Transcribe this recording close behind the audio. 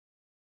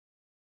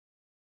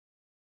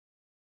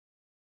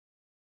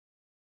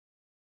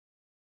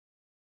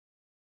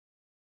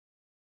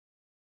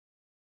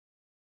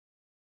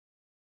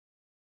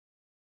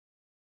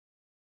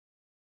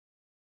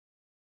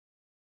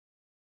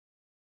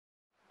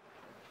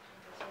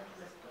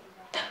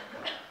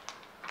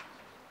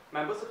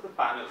members of the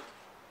panel,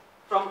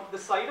 from the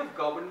side of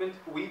government,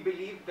 we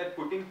believe that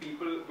putting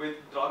people with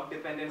drug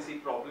dependency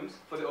problems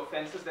for the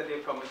offenses that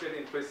they've committed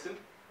in prison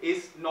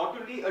is not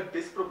only a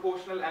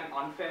disproportional and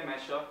unfair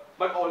measure,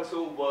 but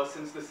also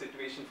worsens the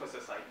situation for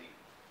society.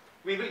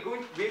 We're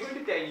going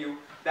to tell you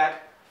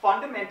that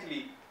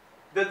fundamentally,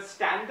 the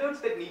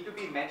standards that need to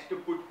be met to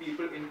put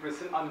people in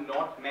prison are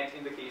not met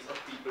in the case of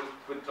people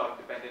with drug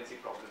dependency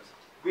problems.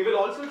 We will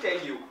also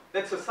tell you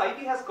that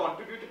society has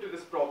contributed to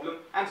this problem,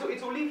 and so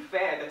it's only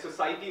fair that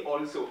society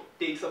also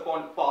takes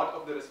upon part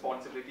of the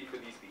responsibility for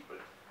these people.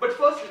 But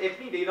first, let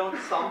me lay down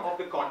some of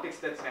the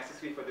context that's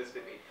necessary for this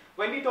debate.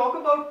 When we talk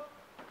about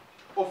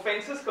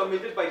offenses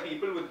committed by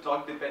people with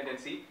drug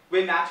dependency,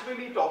 we're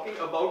naturally talking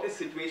about a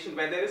situation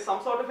where there is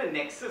some sort of a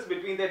nexus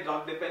between their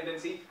drug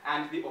dependency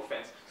and the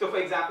offense. So for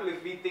example,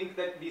 if we think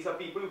that these are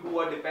people who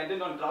are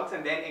dependent on drugs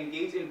and then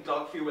engage in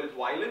drug-fueled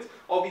violence,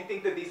 or we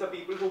think that these are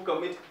people who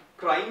commit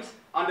crimes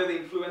under the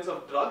influence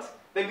of drugs,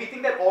 then we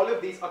think that all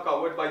of these are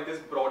covered by this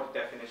broad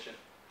definition.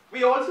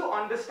 We also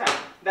understand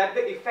that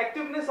the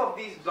effectiveness of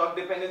these drug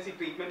dependency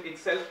treatment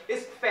itself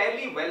is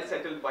fairly well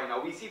settled by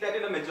now. We see that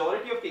in a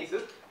majority of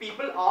cases,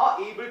 people are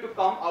able to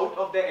come out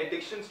of their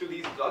addictions to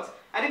these drugs.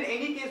 And in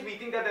any case, we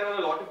think that there are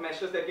a lot of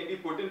measures that can be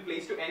put in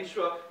place to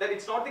ensure that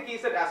it's not the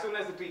case that as soon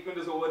as the treatment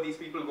is over, these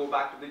people go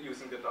back to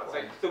using the drugs,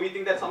 right? So we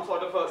think that some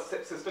sort of a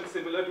system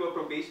similar to a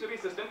probationary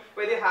system,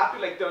 where they have to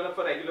like turn up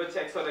for regular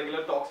checks or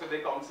regular talks with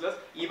their counselors,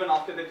 even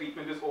after the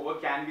treatment is over,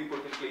 can be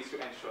put in place to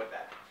ensure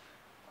that.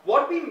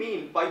 What we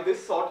mean by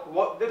this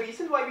the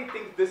reason why we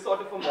think this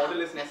sort of a model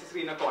is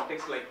necessary in a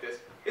context like this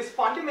is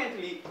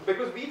fundamentally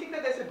because we think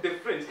that there's a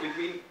difference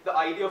between the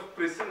idea of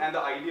prison and the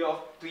idea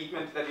of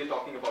treatment that we're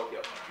talking about here.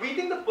 We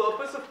think the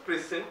purpose of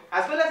prison,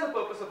 as well as the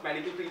purpose of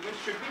medical treatment,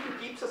 should be to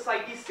keep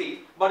society safe,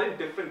 but in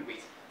different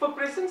ways. For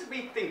prisons,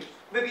 we think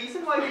the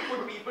reason why we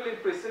put people in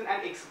prison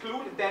and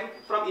exclude them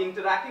from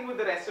interacting with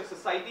the rest of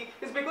society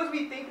is because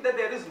we think that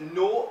there is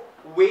no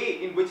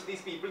way in which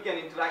these people can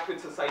interact with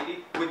society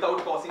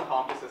without causing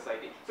harm to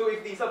society. So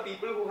if these are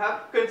people who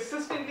have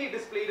consistently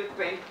displayed a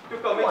trend to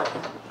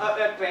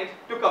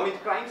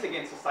commit crimes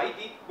against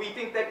society, we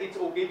think that it's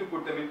okay to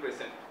put them in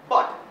prison.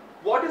 But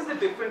what is the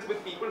difference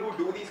with people who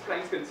do these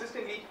crimes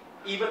consistently,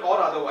 even or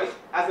otherwise,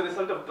 as a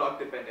result of drug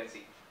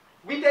dependency?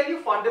 We tell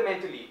you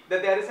fundamentally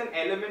that there is an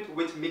element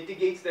which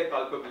mitigates their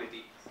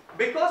culpability.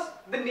 Because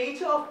the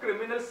nature of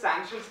criminal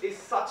sanctions is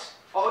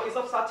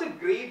of such a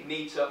grave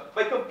nature,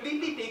 by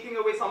completely taking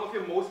away some of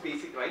your most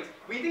basic rights,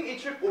 we think it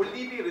should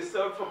only be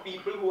reserved for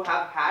people who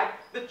have had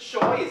the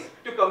choice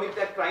to commit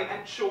that crime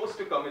and chose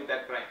to commit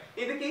that crime.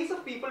 In the case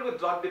of people with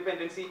drug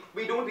dependency,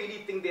 we don't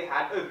really think they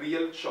had a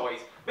real choice,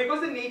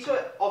 because the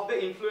nature of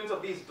the influence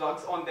of these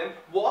drugs on them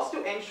was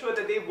to ensure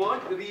that they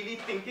weren't really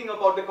thinking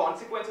about the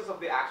consequences of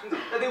their actions,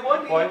 that they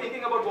weren't really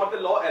thinking about what the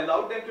law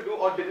allowed them to do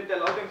or didn't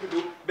allow them to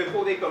do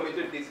before they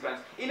committed these crimes.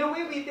 In a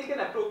way, we think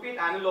an appropriate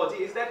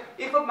analogy is that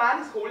if a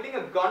man is holding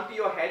a gun to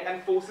your head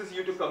and forces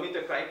you to commit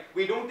a crime,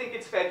 we don't think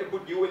it's fair to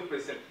put you in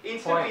prison.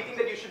 Instead, we think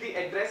that you should be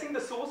addressing the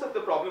source of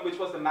the problem, which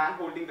was the man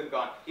holding the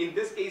gun. In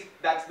this case,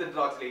 that's the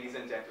drugs, ladies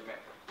and gentlemen.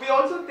 We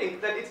also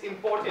think that it's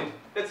important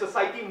that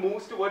society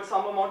moves towards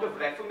some amount of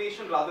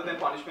reformation rather than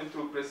punishment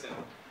through prison.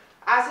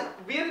 As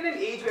we are in an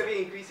age where we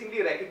are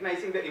increasingly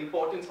recognizing the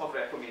importance of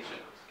reformation.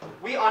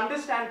 We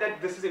understand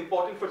that this is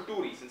important for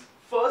two reasons.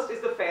 First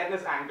is the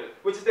fairness angle,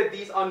 which is that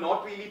these are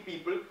not really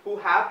people who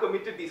have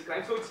committed these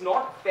crimes, so it's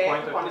not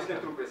fair to punish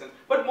them through prison.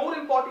 But more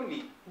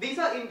importantly, these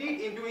are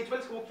indeed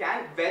individuals who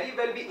can very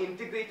well be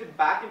integrated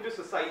back into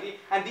society,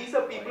 and these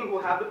are people who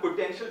have the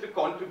potential to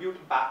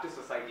contribute back to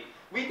society.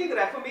 We think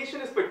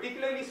reformation is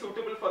particularly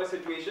suitable for a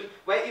situation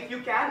where if you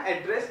can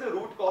address the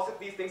root cause of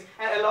these things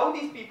and allow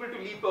these people to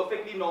lead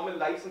perfectly normal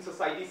lives in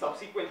society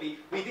subsequently,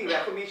 we think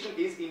reformation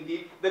is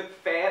indeed the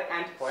fair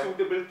and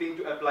suitable thing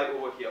to apply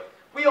over here.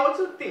 We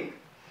also think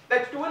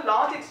that to a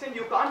large extent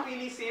you can't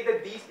really say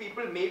that these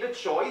people made a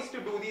choice to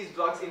do these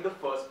drugs in the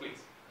first place.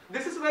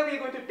 This is where we are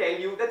going to tell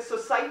you that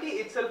society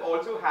itself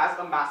also has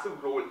a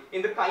massive role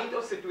in the kind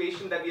of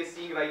situation that we are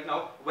seeing right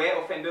now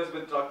where offenders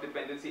with drug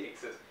dependency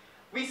exist.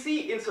 We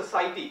see in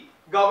society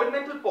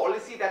governmental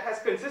policy that has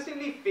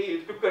consistently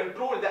failed to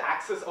control the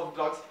access of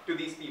drugs to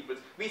these people.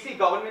 We see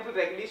governmental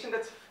regulation,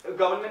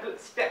 governmental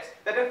steps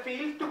that have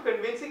failed to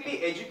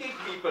convincingly educate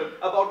people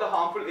about the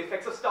harmful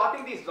effects of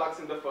starting these drugs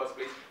in the first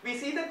place. We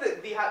see that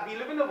we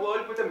live in a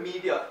world with a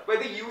media where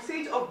the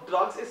usage of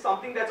drugs is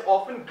something that's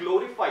often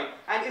glorified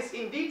and is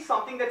indeed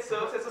something that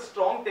serves as a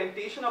strong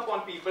temptation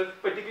upon people,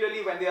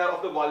 particularly when they are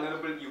of the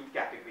vulnerable youth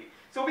category.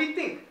 So we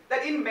think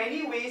that in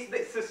many ways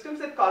the systems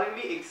that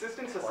currently exist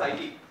in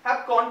society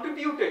have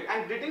contributed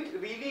and didn't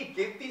really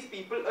give these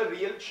people a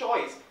real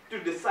choice to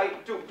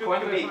decide to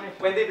make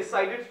when they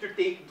decided to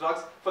take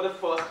drugs for the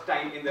first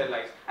time in their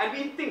lives. And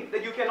we think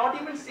that you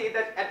cannot even say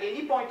that at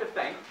any point of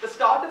time, the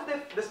start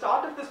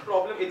of this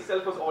problem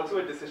itself was also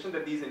a decision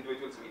that these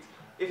individuals made.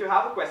 If you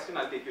have a question,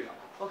 I'll take you now.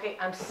 Okay,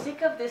 I'm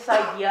sick of this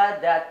idea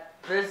that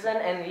prison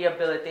and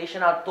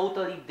rehabilitation are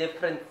totally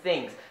different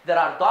things. There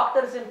are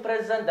doctors in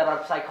prison, there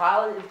are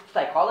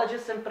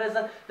psychologists in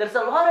prison. There's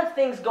a lot of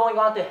things going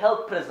on to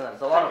help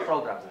prisoners, a lot of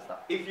programs and stuff.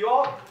 If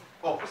your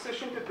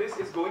opposition to this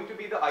is going to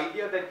be the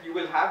idea that you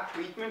will have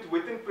treatment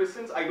within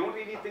prisons, I don't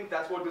really think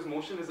that's what this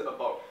motion is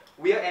about.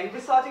 We are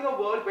envisaging a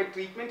world where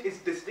treatment is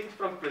distinct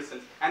from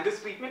prisons, and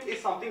this treatment is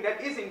something that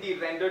is indeed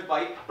rendered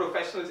by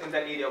professionals in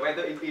that area,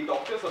 whether it be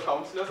doctors or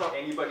counselors or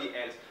anybody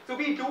else. So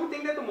we do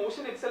think that the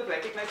motion itself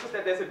recognizes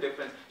that there's a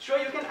difference. Sure,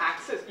 you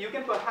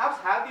can perhaps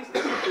have these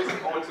things in prison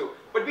also,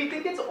 but we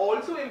think it's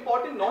also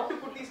important not to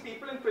put these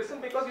people in prison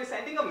because you're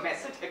sending a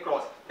message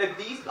across that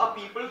these are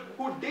people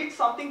who did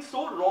something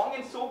so wrong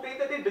and so great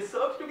that they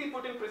deserve to be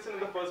put in prison in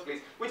the first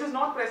place, which is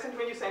not present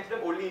when you send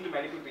them only into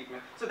medical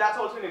treatment. So that's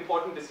also an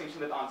important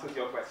distinction that answers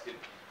your question.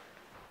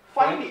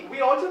 Finally,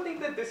 we also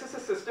think that this is a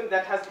system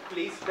that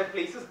that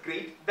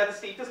the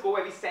status quo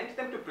where we send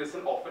them to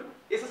prison often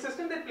is a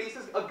system that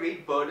places a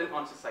great burden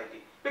on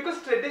society.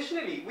 Because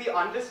traditionally, we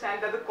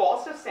understand that the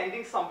cost of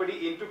sending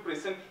somebody into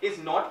prison is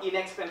not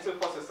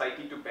inexpensive for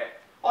society to bear.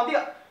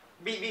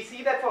 We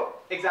see that, for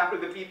example,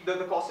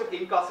 the cost of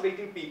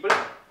incarcerating people,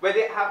 where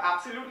they have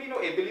absolutely no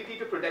ability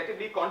to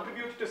productively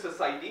contribute to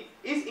society,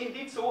 is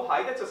indeed so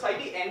high that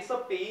society ends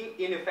up paying,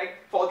 in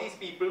effect, for these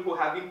people who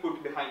have been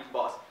put behind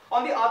bars.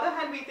 On the other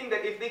hand, we think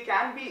that if they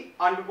can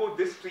undergo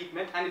this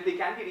treatment and if they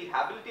can be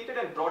rehabilitated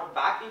and brought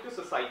back into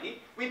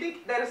society, we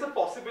think there is a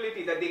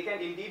possibility that they can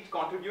indeed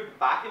contribute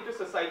back into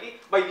society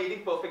by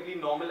leading perfectly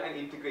normal and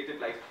integrated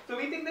lives. So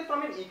we think that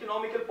from an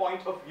economical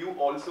point of view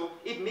also,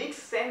 it makes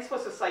sense for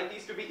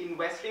societies to be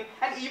investing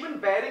and even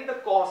bearing the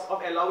cost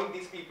of allowing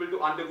these people to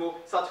undergo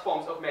such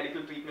forms of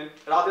medical treatment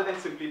rather than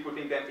simply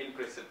putting them in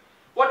prison.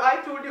 What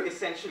I told you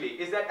essentially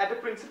is that at a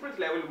principled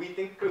level, we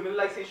think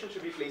criminalization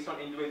should be placed on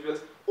individuals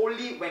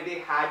only when they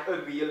had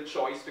a real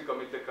choice to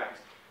commit the crimes.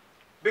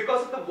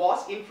 Because of the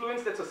vast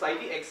influence that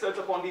society exerts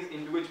upon these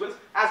individuals,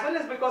 as well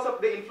as because of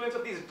the influence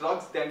of these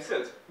drugs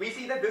themselves, we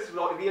see that this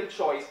real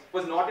choice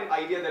was not an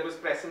idea that was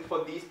present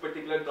for these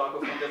particular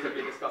drug offenders that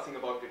we're discussing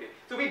about today.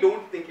 So we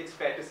don't think it's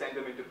fair to send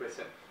them into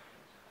prison.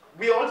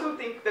 We also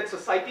think that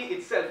society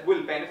itself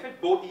will benefit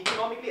both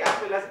economically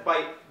as well as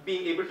by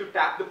being able to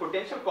tap the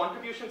potential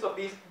contributions of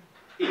these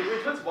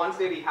individuals once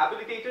they're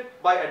rehabilitated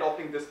by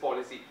adopting this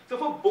policy. So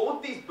for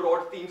both these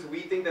broad themes,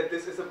 we think that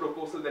this is a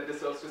proposal that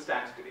deserves to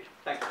stand today.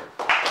 Thank you.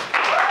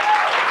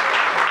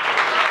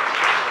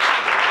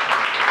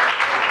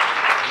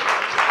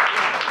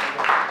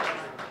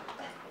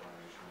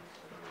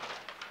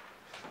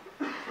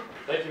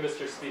 Thank you,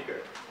 Mr. Speaker.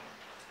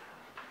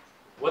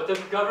 What the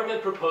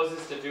government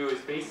proposes to do is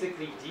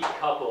basically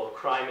decouple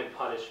crime and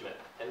punishment,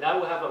 and that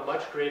will have a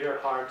much greater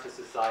harm to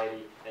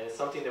society, and it's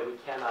something that we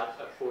cannot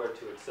afford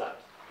to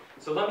accept.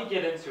 So let me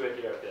get into it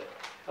here a bit.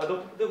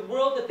 The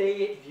world that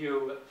they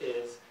view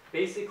is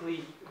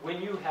basically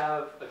when you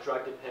have a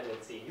drug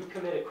dependency, you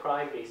commit a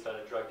crime based on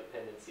a drug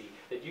dependency,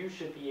 that you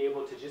should be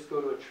able to just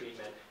go to a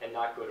treatment and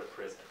not go to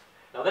prison.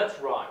 Now that's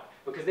wrong,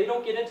 because they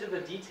don't get into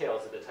the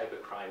details of the type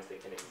of crimes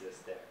that can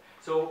exist there.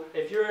 So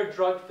if you're a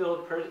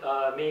drug-filled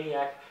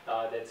maniac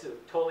that's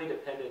totally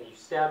dependent, you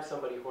stab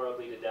somebody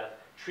horribly to death,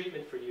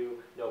 treatment for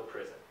you, no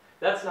prison.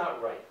 That's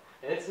not right.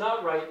 And it's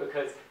not right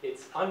because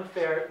it's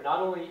unfair,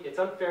 it's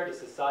unfair to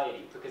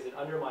society because it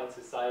undermines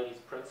society's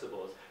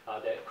principles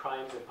that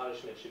crimes and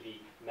punishment should be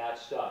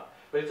matched up.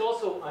 But it's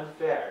also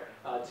unfair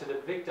to the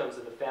victims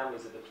and the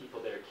families of the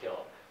people that are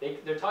killed.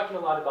 They're talking a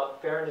lot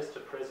about fairness to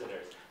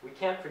prisoners. We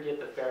can't forget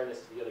the fairness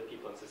to the other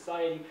people in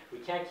society. We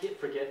can't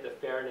forget the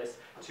fairness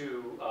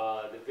to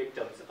the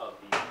victims of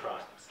these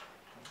crimes.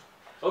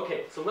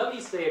 Okay, so let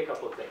me say a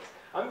couple of things.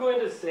 I'm going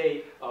to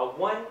say,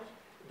 one,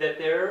 that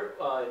their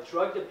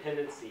drug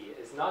dependency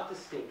is not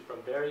distinct from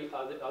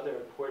other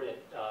important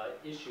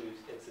issues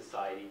in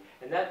society,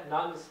 and that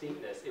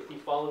non-distinctness, if we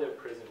follow their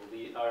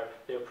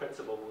their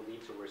principle, will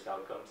lead to worse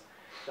outcomes.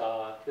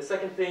 The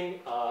second thing,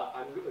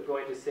 I'm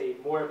going to say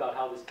more about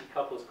how this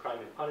decouples crime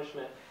and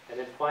punishment, and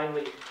then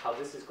finally, how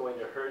this is going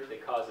to hurt the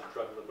cause of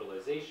drug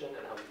liberalization,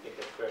 and how we think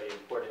that's very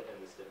important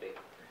in this debate.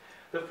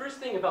 The first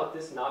thing about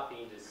this not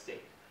being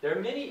distinct. There are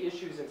many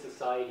issues in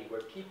society where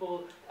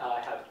people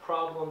have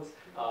problems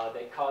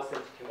that cause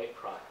them to commit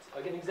crimes.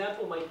 An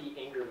example might be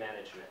anger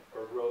management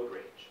or road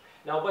rage.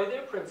 Now, by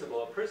their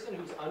principle, a person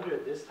who's under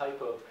this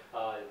type of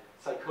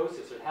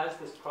psychosis or has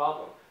this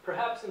problem,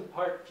 perhaps in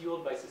part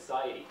fueled by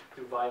society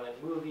through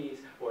violent movies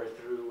or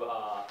through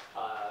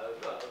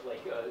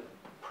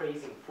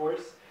praising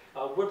force,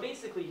 we're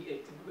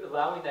basically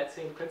allowing that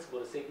same principle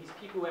to say these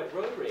people who have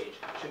road rage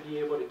should be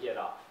able to get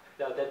off.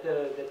 That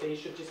they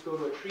should just go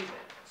to a treatment.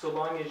 So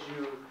long as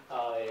you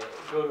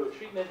go to a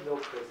treatment, no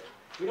prison.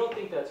 We don't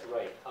think that's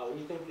right.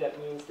 We think that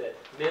means that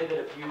men that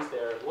abuse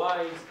their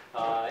wives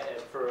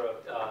and for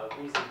a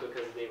reason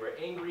because they were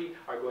angry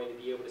are going to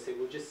be able to say,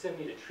 well, just send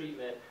me to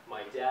treatment.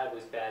 My dad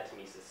was bad to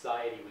me.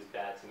 Society was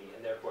bad to me,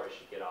 and therefore I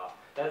should get off.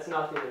 That's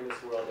nothing in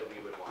this world that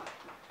we would want.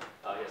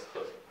 Yes,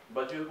 closing.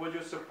 But would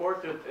you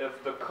support it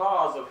if the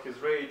cause of his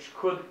rage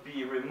could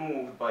be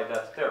removed by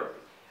that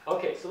therapy?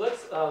 Okay, so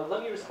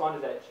let me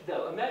respond to that.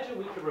 Now, imagine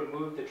we could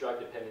remove the drug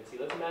dependency.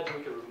 Let's imagine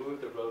we could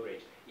remove the road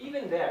rage.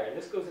 Even there, and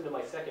this goes into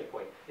my second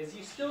point, is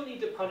you still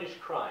need to punish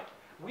crime.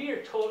 We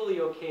are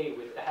totally okay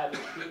with having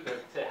treatment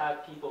to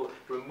have people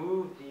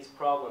remove these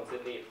problems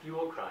that may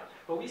fuel crime,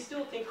 but we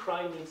still think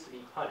crime needs to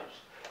be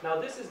punished. Now,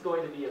 this is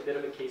going to be a bit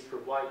of a case for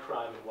why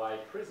crime and why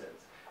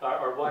prisons,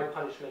 or why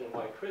punishment and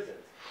why prisons.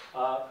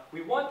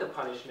 We want the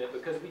punishment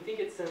because we think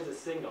it sends a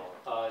signal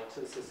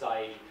to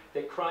society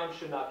that crime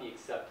should not be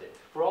accepted.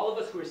 For all of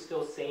us who are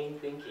still sane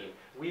thinking,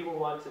 we will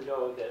want to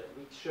know that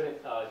we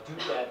shouldn't do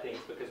bad things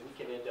because we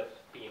can end up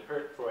being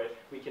hurt for it,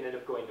 we can end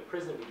up going to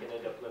prison, we can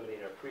end up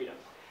limiting our freedom.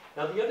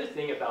 Now, the other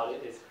thing about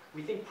it is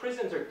we think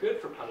prisons are good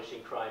for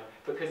punishing crime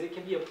because it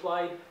can be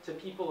applied to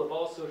people of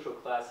all social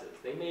classes.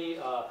 They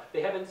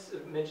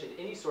haven't mentioned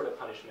any sort of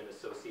punishment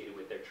associated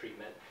with their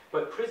treatment,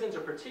 but prisons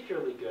are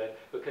particularly good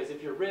because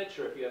if you're rich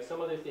or if you have some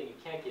other thing you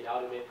can't get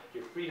out of it,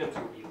 your freedoms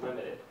will be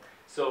limited.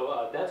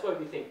 So that's why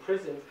we think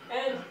prisons,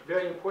 and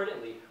very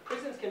importantly,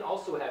 prisons can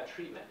also have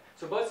treatment.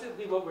 So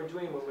basically what we're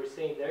doing when we're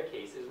saying their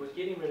case is we're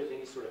getting rid of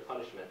any sort of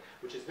punishment,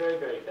 which is very,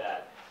 very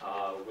bad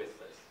with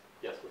this.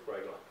 Yes, before I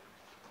go on.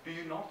 Do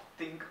you not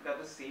think that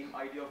the same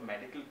idea of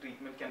medical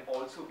treatment can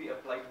also be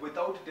applied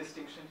without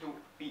distinction to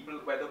people,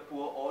 whether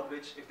poor or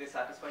rich, if they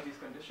satisfy these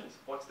conditions?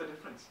 What's the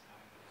difference?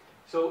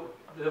 So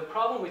the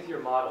problem with your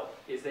model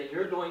is that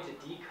you're going to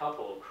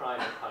decouple crime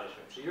and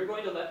punishment. So you're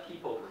going to let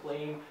people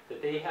claim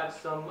that they have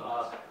some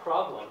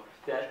problem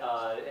that,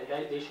 and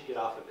that they should get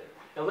off of it.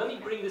 Now let me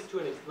bring this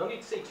to let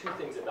me say two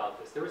things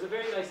about this. There was a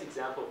very nice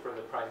example from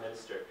the Prime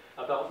Minister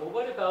about, well,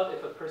 what about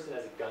if a person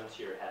has a gun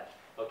to your head?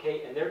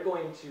 Okay, and they're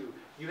going to,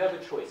 you have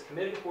a choice,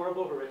 commit a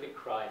horrible, horrific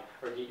crime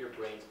or get your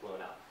brains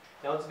blown out.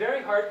 Now it's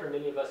very hard for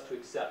many of us to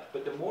accept,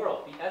 but the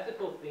moral, the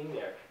ethical thing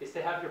there is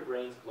to have your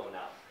brains blown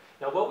out.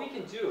 Now what we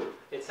can do,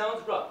 it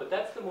sounds rough, but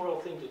that's the moral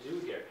thing to do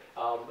here.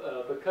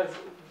 Because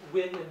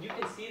when you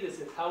can see this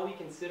is how we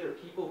consider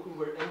people who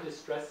were in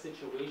distressed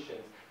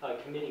situations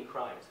committing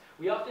crimes.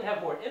 We often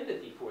have more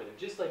empathy for them,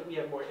 just like we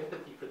have more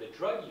empathy for the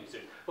drug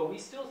users, but we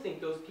still think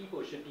those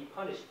people should be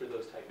punished for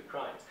those type of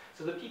crimes.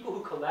 So the people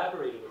who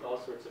collaborated with all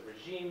sorts of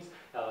regimes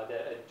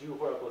that do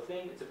horrible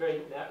things, it's a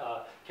very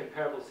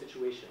comparable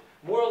situation.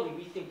 Morally,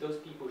 we think those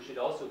people should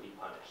also be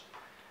punished.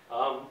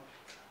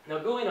 Now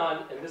going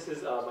on, and this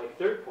is my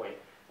third point,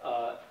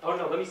 oh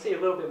no, let me say a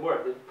little bit more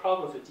of the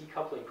problems with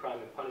decoupling crime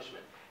and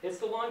punishment. It's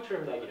the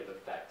long-term negative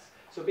effects.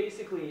 So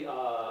basically,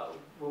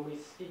 when we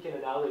speak in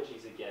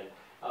analogies again,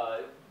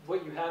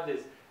 what you have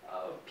is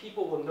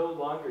people will no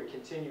longer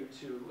continue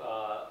to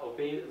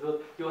obey,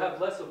 you'll have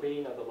less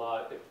obeying of the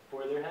law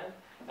for their hand,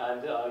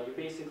 and you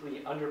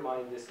basically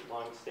undermine this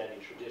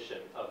long-standing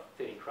tradition of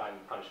fitting crime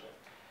and punishment.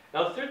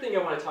 Now the third thing I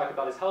want to talk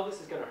about is how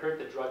this is going to hurt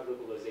the drug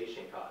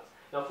liberalization cause.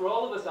 Now, for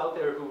all of us out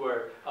there who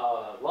are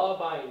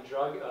law-abiding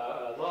drug,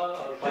 I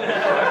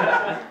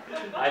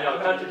know,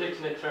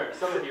 contradiction in terms.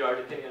 Some of you are,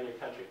 depending on your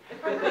country.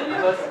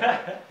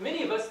 But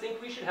many of us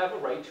think we should have a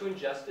right to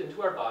ingest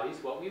into our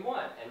bodies what we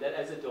want, and that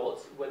as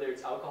adults, whether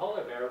it's alcohol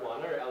or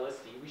marijuana or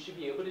LSD, we should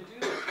be able to do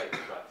those types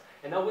of drugs.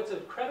 And now what's a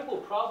credible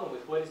problem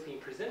with what is being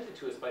presented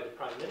to us by the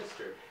Prime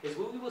Minister is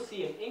we will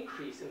see an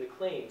increase in the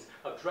claims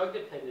of drug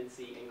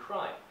dependency and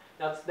crime.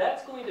 Now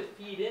that's going to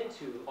feed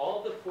into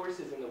all the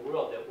forces in the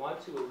world that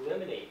want to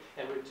eliminate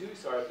and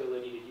reduce our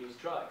ability to use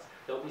drugs.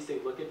 They'll be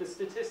saying, look at the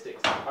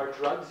statistics. Our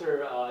drugs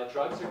are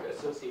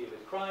associated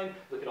with crime.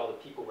 Look at all the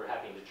people we're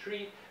having to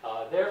treat.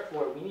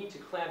 Therefore, we need to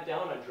clamp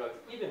down on drugs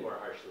even more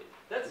harshly.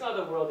 That's not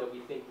the world that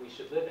we think we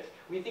should live in.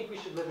 We think we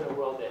should live in a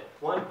world that,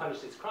 one,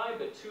 punishes crime,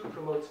 but two,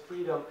 promotes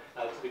freedom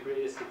to the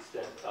greatest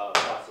extent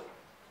possible.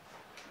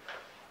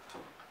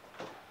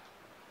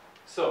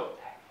 So,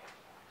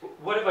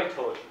 what have I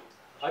told you?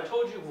 I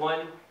told you,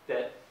 one,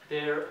 that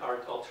there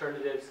are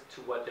alternatives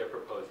to what they're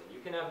proposing.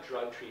 You can have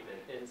drug treatment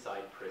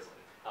inside prison.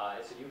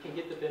 So you can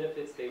get the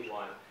benefits they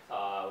want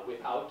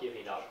without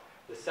giving up.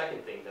 The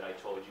second thing that I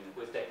told you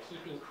was that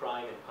keeping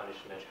crime and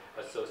punishment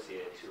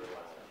associated to one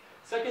another.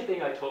 Second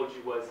thing I told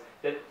you was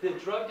that the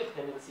drug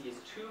dependency is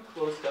too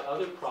close to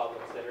other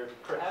problems that are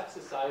perhaps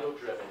societal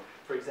driven.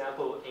 For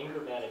example,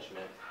 anger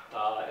management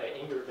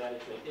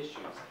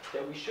issues,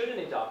 that we shouldn't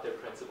adopt their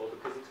principle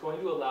because it's going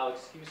to allow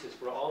excuses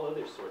for all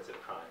other sorts of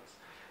crimes.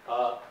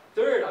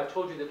 Third, I've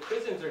told you that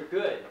prisons are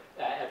good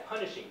at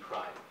punishing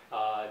crime.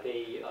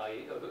 They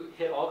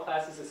hit all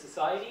classes of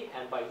society,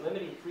 and by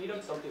limiting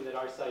freedom, something that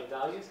our side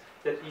values,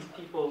 that these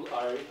people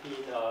are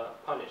being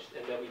punished,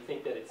 and that we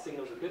think that it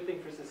signals a good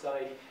thing for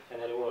society, and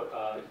that it will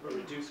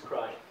reduce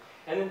crime.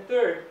 And then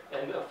third,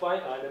 and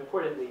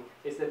importantly,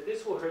 is that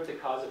this will hurt the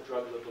cause of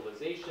drug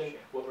liberalization.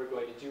 What we're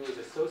going to do is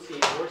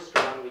associate more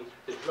strongly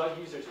the drug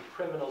users with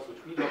criminals,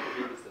 which we don't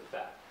believe is the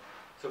fact.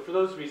 So for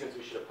those reasons,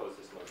 we should oppose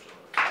this motion.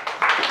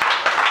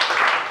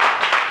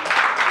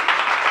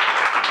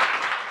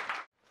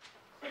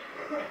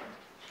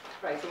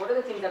 Right, so what are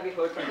the things that we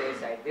heard from their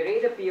side? They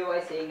raised a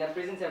POI saying that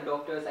prisons have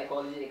doctors,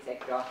 psychologists,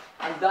 etc.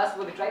 And thus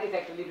what they tried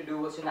effectively to do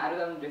was to narrow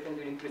down the difference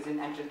between prison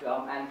and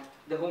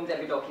the homes that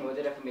we're talking about,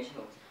 the reformation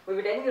homes. What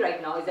we're telling you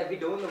right now is that we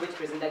don't know which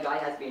prison that guy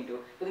has been to,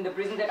 but in the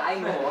prison that I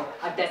know of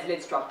are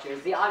desolate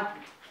structures. They aren't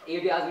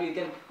areas where you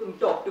can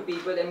talk to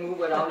people and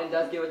move around and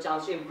thus give a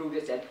chance to improve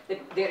yourself. They're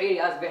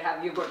areas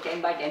where you've got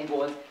 10 by 10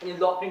 walls and you're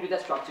locked into the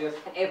structure,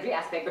 and every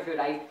aspect of your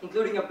life,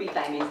 including your peak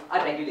timings,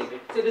 are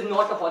regulated. So it is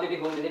not a holiday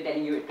home that they're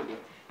telling you it to be.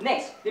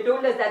 Next, they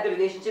told us that the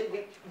relationship,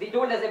 they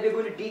told us that we're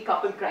going to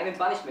decouple crime and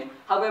punishment.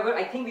 However,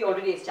 I think we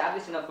already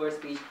established in our first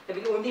speech that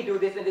we only do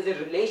this when there's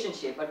a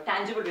relationship, a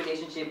tangible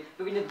relationship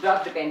between the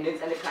drug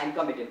dependence and the crime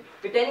committed.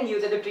 We're telling you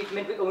that the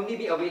treatment will only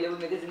be available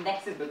when there's a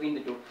nexus between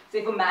the two. So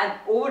if a man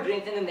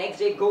overdrinks and the next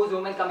day goes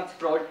home and commits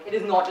fraud, it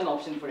is not an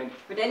option for him.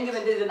 We're telling you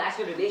when there's a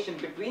natural relation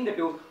between the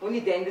two, only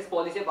then this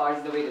policy of ours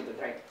is available,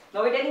 right?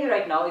 Now we're telling you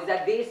right now is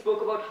that they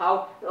spoke about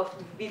how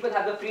people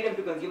have the freedom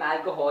to consume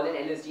alcohol and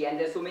LSD, and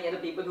there's so many other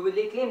people who will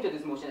lay claim to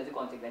this motion as a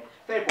consequence.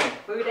 Fair point.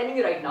 But we're telling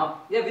you right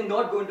now that we're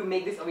not going to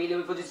make this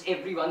available for just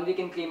everyone. They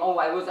can claim, oh,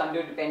 I was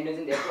under dependence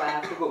and therefore I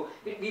have to go.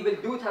 We will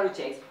do thorough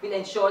checks. We'll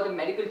ensure the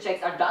medical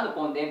checks are done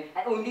upon them,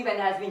 and only when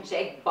it has been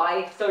checked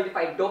by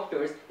certified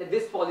doctors that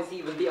this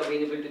policy will be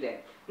available to them.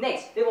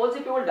 Next, they've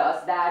also told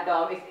us that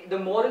if the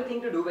moral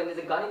thing to do when there's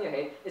a gun in your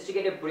head is to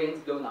get your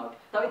brains blown out.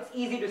 Now, it's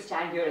easy to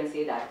stand here and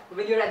say that, but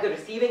when you're at the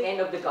receiving end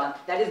of the gun,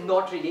 that is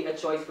not really a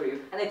choice for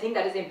you. And I think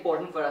that is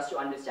important for us to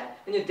understand.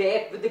 When you're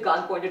there with the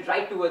gun pointed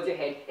right towards your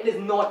head, it is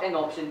not an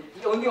option.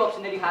 The only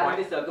option that you have in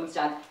this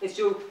circumstance is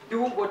to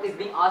do what is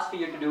being asked for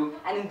you to do.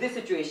 And in this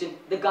situation,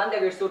 the gun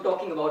that we're so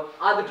talking about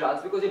are the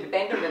drugs, because you're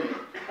dependent on them.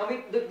 Now,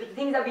 the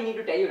things that we need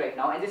to tell you right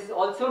now, and this is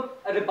also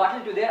a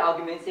rebuttal to their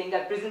argument saying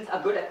that prisons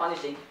are good at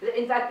punishing, that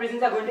in fact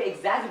prisons are going to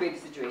exacerbate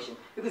the situation.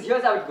 Because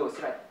here's how it goes,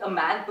 right? A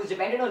man who's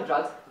dependent on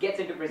drugs gets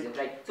into prison,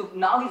 right? So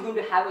now he's going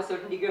to have a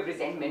certain degree of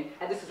resentment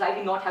at the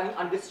society not having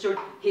understood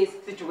his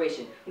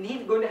situation. And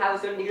he's going to have a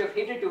certain degree of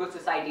hatred towards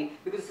society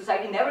because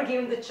society never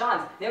gave him the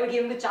chance,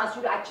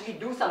 to actually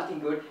do something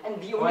good.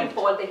 And the only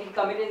fault that he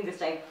committed in this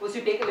time was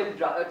to take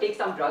take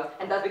some drugs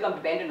and thus become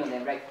dependent on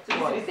them, right? So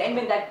this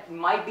resentment that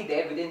might be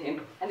there within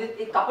him, and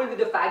it coupled with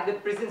the fact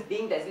that prisons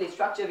being desolate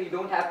structure, we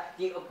don't have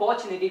the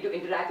opportunity to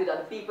interact with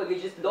other people. We're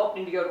just locked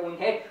into your own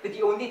head, with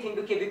the only thing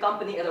to keep you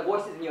company are the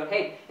voices in your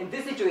head. In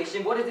this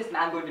situation, what is this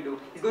man going to do?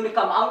 He's going to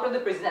come out of the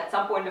prison at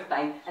some point of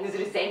time, and his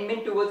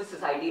resentment towards the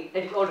society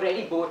that he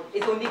already bore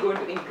is only going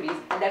to increase,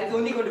 and that is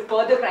only going to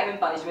further crime and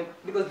punishment,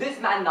 because this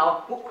man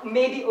now, who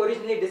maybe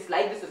originally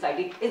disliked the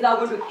society, is now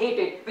going to hate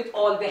it with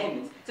all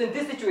vehemence. So in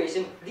this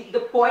situation, the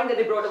point that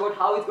they brought about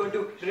how it's going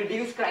to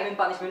reduce crime and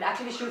punishment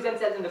actually shoots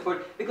themselves in the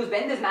foot, because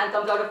when this man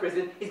comes out of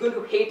prison, he's going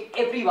to hate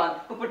everyone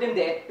who put him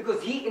there,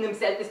 because he in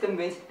himself is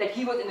convinced that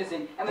he was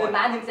innocent, and when the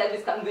man himself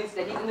is convinced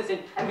that he's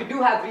innocent, and we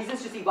do have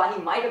reasons to see why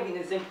he might have been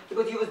innocent,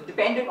 because he was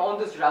dependent on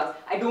those drugs.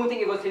 I don't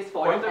think it was his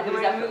fault, and the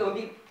resentment will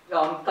only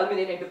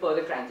culminate into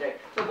further crimes, right?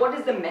 So what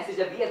is the message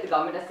that we as the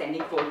government are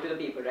sending forward to the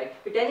people, right?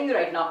 We're telling you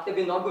right now that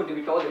we're not going to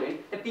be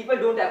tolerant, that people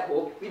don't have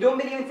hope, we don't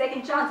believe in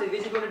second chances,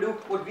 we're just going to do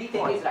what we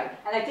think is right.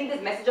 And I think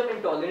this message of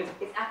intolerance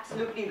is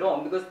absolutely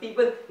wrong, because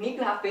people need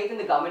to have faith in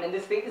the government, and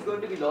this faith is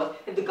going to be lost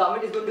if the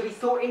government is going to be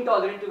so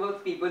intolerant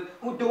towards people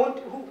who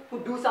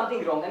do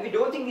something wrong. And we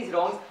don't think these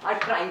wrongs are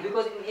crimes,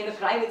 because in a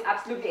crime it's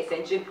absolutely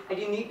essential that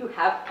you need to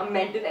have a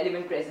mental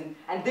element present,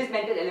 and this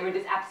mental element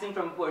is absent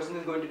from a person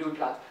who's going to do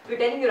drugs. We're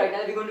telling you right now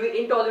that we're going to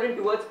be intolerant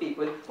towards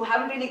people who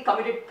haven't really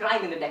committed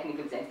crime in the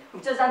technical sense,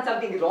 who've just done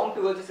something wrong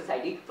towards the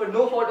society for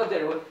no fault of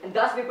their own, and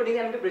thus we're putting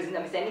them into prison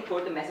and we're sending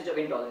forth the message of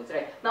intolerance,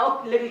 right?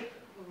 Now, little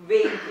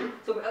vague.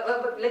 So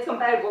let's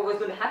compare what was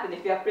going to happen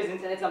if you have prisons,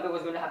 and let's compare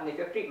what's going to happen if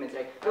you have treatments,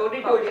 right? I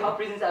already told you how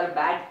prisons are a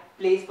bad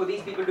place for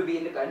these people to be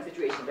in the current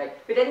situation, right?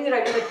 We're telling you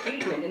right now that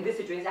treatment in this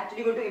situation is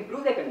actually going to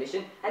improve their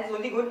condition, and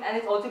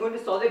it's also going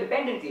to solve their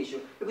dependency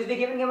issue, because we're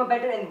giving them a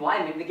better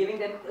environment, we're giving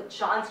them a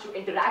chance to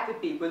interact with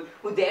people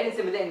who are there in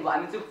similar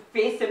environments, who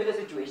face similar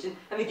situations,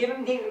 and we're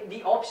giving them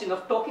the option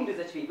of talking to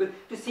such people,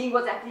 to seeing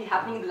what's actually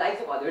happening in the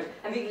lives of others,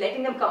 and we're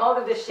letting them come out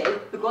of their shell,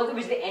 because of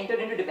which they entered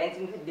into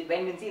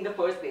dependency in the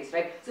first place,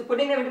 right? So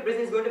putting them into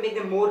prison is going to make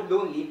them more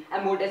lonely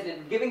and more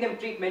desolate. Giving them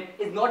treatment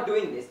is not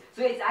doing this.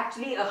 So it's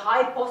actually a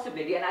high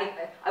possibility, and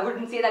I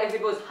wouldn't say that if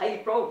it was highly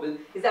probable,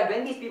 is that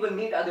when these people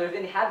meet others,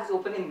 when they have this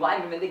open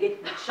environment, when they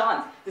get the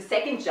chance, the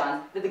second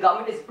chance that the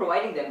government is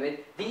providing them with,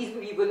 these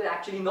people will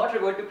actually not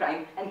revert to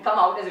crime and come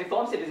out as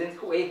reformed citizens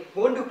who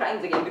won't do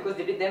crimes again, because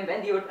they did them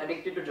when they were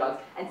addicted to drugs.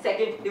 And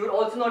second, they would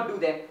also not do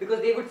them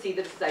because they would see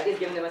that society has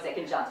given them a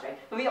second chance, right?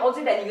 So we're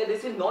also telling you that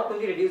this will not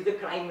only reduce the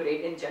crime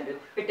rate in general,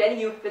 we're telling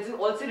you that this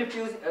will also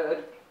reduce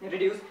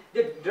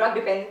the drug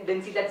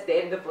dependency that's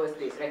there in the first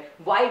place, right?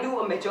 Why do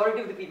a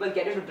majority of the people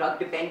get into drug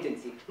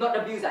dependency? Not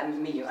abuse,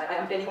 I'm telling you,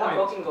 I'm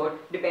talking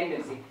about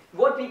dependency.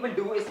 what people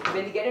do is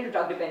when they get into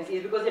drug dependency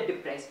is because they're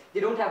depressed, they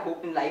don't have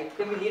hope in life,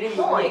 they're leading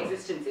lonely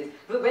existences.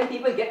 So when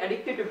people get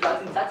addicted to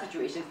drugs in such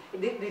situations,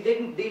 they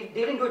didn't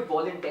do it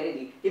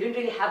voluntarily. They didn't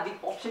really have the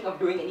option of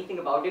doing anything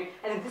about it.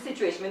 And in this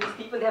situation, when these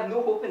people they have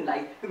no hope in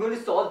life, they're going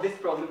to solve this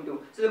problem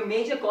too. So the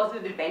major cause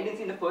of the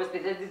dependency in the first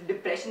place, that this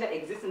depression that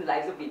exists in the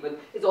lives of people,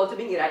 is also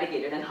being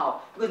eradicated. And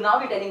how? Because now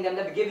we're telling them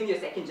that we're giving you a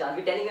second chance.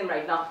 We're telling them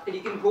right now that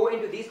you can go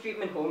into these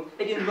treatment homes,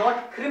 that you're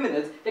not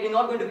criminals, that you're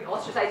not going to be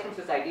ostracized from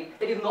society,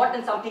 that you've not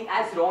done something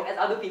as wrong as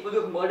other people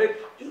who have murdered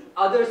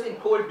others in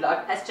cold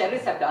blood, as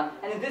terrorists have done.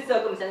 And in this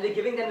circumstance, we're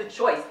giving them the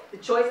choice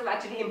of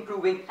actually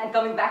improving and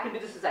coming back into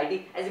the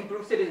society as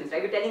improved citizens,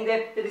 right? We're telling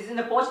them that this is an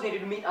opportunity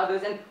to meet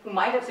others and who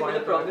might have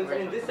similar problems,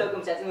 and in this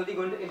circumstance, it's only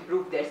going to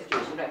improve their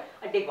situation, right?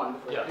 I'll take one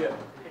before. Yeah.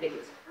 I'll take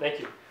this. Thank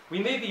you. We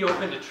may be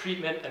open to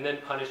treatment and then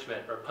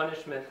punishment, or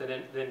punishment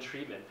and then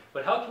treatment.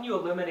 But how can you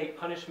eliminate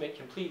punishment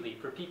completely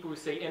for people who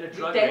say in a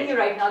drug? We're telling you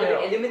right now that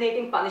we're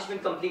eliminating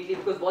punishment completely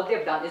because what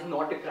they've done is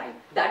not a crime.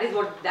 That is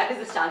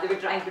the stance that we're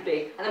trying to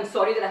take. And I'm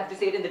sorry that I have to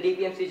say it in the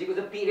DPM stage because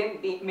the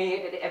PM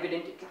made it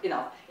evident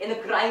enough. In a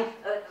crime,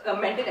 a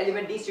mental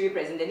element needs to be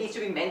present. There needs to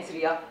be mens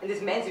rea, and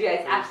this mens rea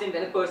is absent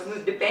when a person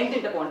who's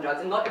dependent upon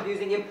drugs and not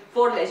abusing him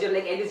for leisure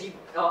like LSG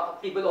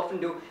people often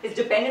do, is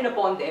dependent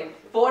upon them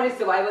for his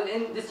survival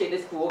in the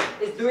status quo,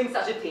 is doing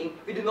such a thing.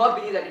 We do not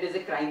believe that it is a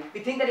crime. We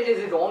think that it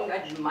is wrong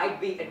and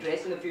might be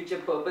addressed in a future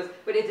purpose,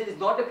 but it is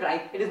not a crime.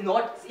 It is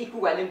not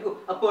equivalent to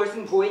a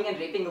person going and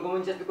raping a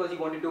woman just because he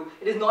wanted to.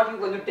 It is not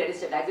equivalent to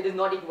terrorist attacks. It is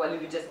not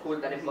equivalent to just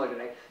cold-blooded murder,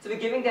 right? So we're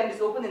giving them this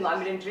open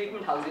environment and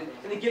treatment houses,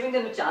 and we're giving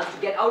them the chance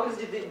to get out of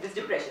this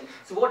depression.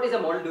 So what is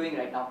our model doing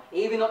right now?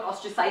 A, we're not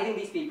ostracizing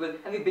these people,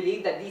 and we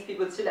believe that these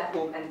people still have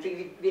hope, and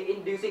we're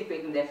inducing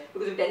faith in them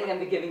because we're telling them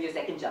we're giving you a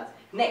second chance.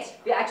 Next,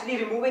 we're actually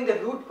removing the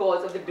root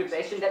cause of the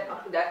depression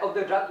of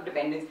the drug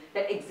dependence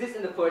that exists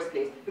in the first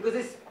place. Because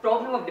this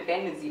problem of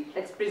dependency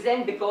that's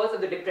present because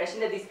of the depression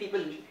that these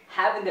people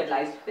have in their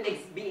lives will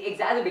be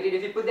exacerbated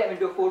if you put them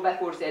into a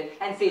 4x4 cell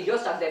and say you're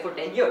stuck there for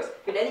 10 years.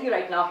 We're telling you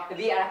right now that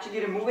we are actually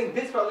removing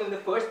this problem in the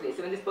first place.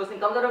 So when this person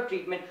comes out of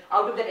treatment,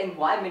 out of that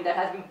environment that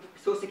has been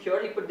so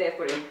securely put there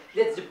for him,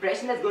 this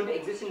depression that's going to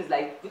exist in his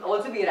life will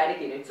also be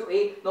eradicated. So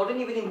A, not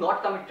only will he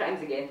not commit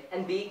crimes again,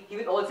 and B, he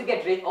will also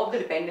get rid of the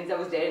dependence that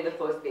was there in the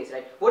first place,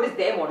 right? What is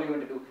their model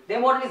going to do? Their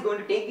model is going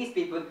to take these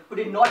people who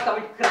did not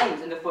commit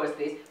crimes in the first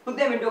place, put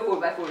them into a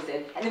 4x4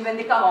 cell, and then when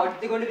they come out,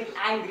 they're going to be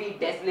angry,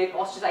 desolate,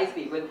 ostracized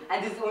people,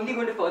 and this is only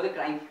going to further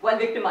crime while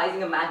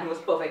victimizing a man who was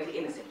perfectly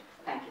innocent.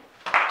 Thank you.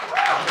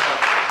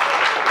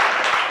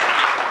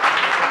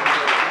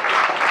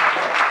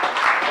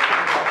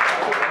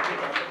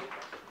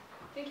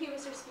 Thank you,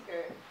 Mr.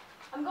 Speaker.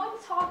 I'm going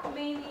to talk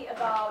mainly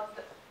about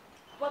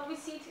what we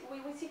seek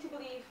to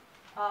believe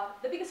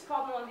the biggest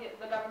problem on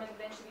the government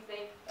eventually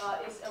think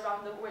is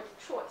around the word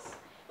choice.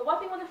 But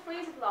what we want to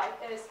phrase it like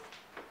is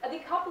a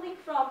decoupling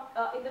from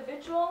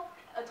individual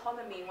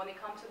autonomy when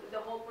it comes to the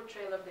whole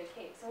portrayal of their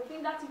case. And we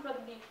think that's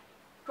incredibly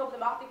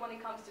problematic when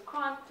it comes to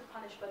crime, to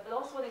punishment, but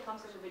also when it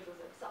comes to individuals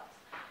themselves.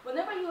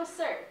 Whenever you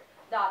assert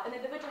that an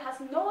individual has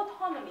no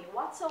autonomy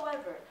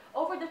whatsoever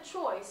over the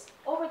choice,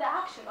 over the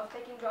action of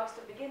taking drugs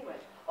to begin with,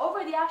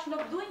 over the action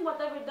of doing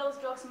whatever those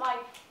drugs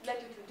might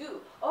let you to do,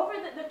 over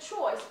the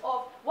choice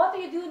of what do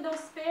you do in those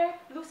spare,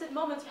 lucid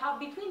moments you have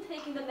between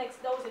taking the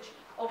next dosage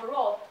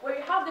overall, where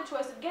you have the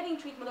choice of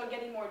getting treatment or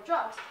getting more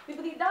drugs, we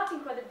believe that's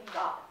incredibly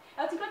bad.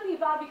 And it's incredibly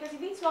bad because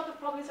it leads to a lot of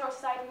problems in our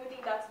society, and we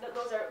think that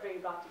those are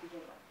very bad to begin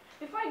with.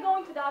 Before I go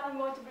into that, I'm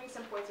going to bring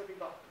some points of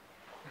rebuttal.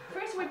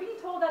 First, we're being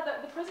told that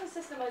the prison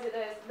system as it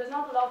is does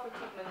not allow for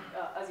treatment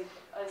as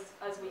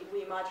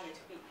we imagine it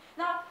to be.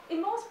 Now,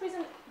 in most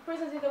prisons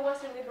in the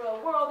Western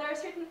liberal world, there are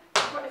certain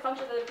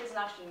functions that the prison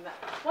actually met.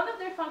 One of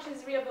their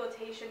functions is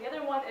rehabilitation, the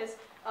other one is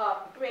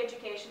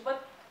re-education.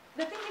 But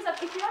the thing is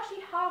that if you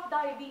actually have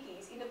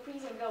diabetes in the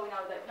prison going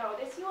out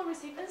nowadays, you will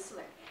receive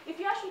insulin. If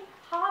you actually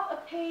have a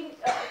pain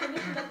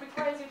condition that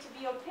requires you to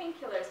be on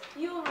painkillers,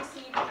 you will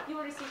receive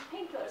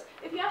painkillers.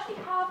 If you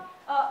actually have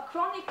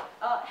chronic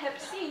Hep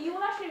C, you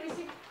will actually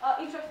receive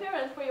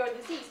interferon for your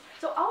disease.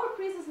 So our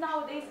prisons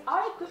nowadays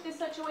are equipped in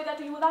such a way that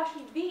you will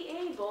actually be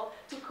able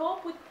to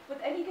cope with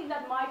anything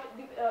that might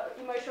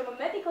emerge from a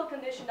medical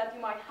condition that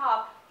you might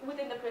have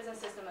within the prison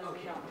system as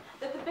we know.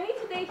 The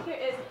debate today here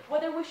is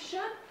whether we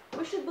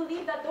should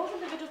believe that those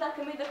individuals that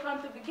commit the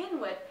crime to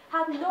begin with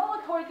had no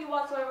authority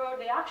whatsoever over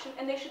the action,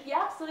 and they should be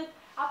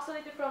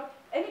absoluted from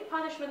any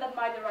punishment that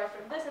might derive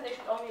from this, and they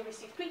should only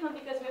receive treatment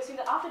because we have seen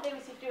that after they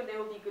receive treatment, they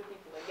will be good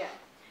people again.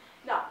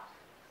 Now,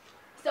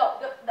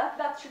 so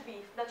that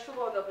should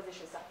go on the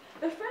opposition side.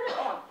 But further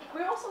on,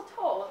 we're also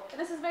told, and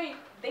this is very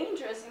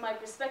dangerous in my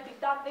perspective,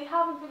 that they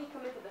haven't really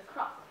committed a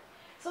crime.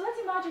 So let's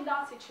imagine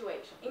that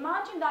situation.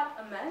 Imagine that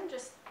a man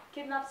just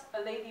kidnaps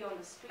a lady on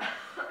the street,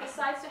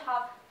 decides to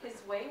have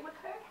his way with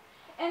her,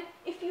 and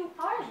if you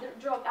are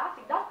a drug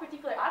addict, that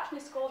particular action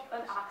is called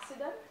an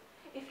accident.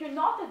 If you're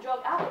not a drug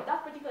addict,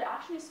 that particular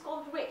action is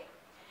called rape.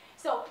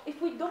 So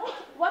if we don't,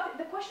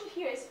 the question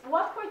here is,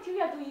 what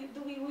criteria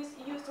do we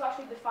use to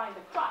actually define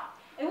the crime?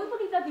 And we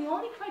believe that the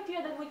only criteria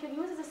that we can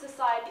use as a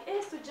society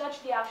is to judge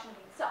the action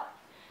itself.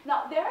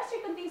 Now, there are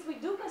certain things we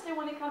do consider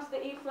when it comes to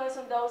the influence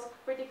on those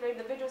particular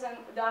individuals and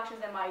the actions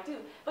they might do.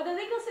 But the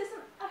legal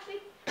system actually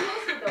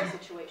deals with those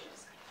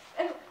situations.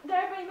 And there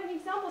are very many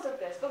examples of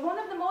this, but one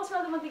of the most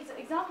relevant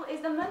examples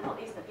is the mental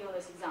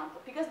illness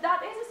example, because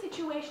that is a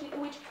situation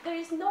in which there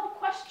is no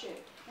question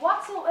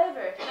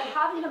whatsoever that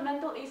having a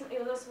mental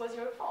illness was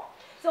your fault.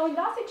 So in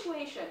that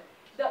situation,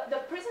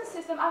 the prison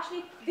system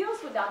actually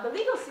deals with that. The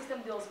legal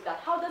system deals with that.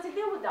 How does it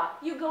deal with that?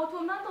 You go to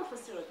a mental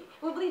facility.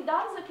 We believe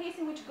that is a case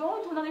in which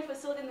going to another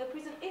facility in the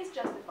prison is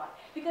justified,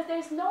 because there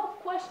is no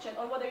question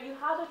on whether you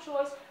had a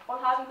choice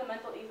on having the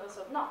mental illness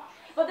or not.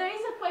 But there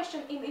is a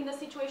question in the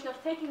situation of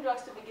taking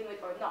drugs to begin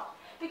with or not.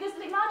 Because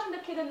imagine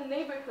the kid in the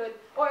neighborhood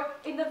or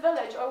in the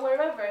village or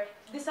wherever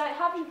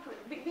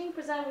being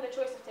presented with the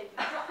choice of taking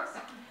drugs.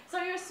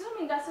 So you're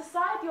assuming that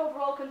society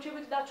overall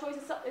contributed to that choice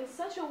in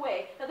such a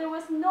way that there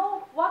was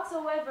no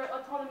whatsoever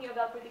autonomy of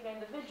that particular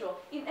individual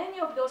in any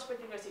of those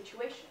particular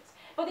situations.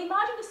 But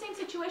imagine the same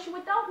situation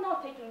without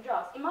not taking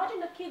drugs. Imagine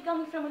the kid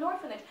coming from an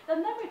orphanage that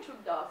never took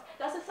drugs,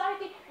 that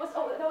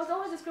was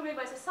always discriminated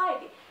by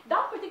society.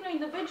 That particular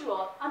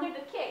individual, under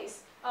the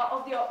case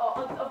of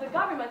the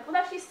government, will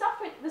actually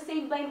suffer the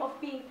same blame of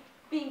being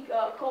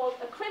called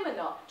a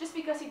criminal just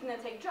because he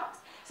didn't take drugs.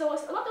 So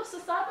a lot of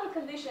societal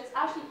conditions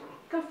actually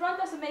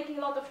confront us with making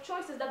a lot of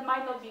choices that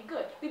might not be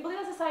good. We believe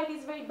that society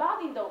is very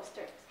bad in those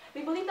terms.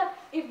 We believe that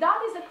if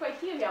that is the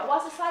criteria,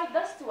 what society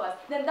does to us,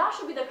 then that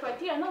should be the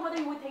criteria, not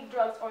whether we take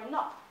drugs or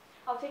not.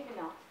 I'll take it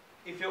now.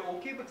 If you're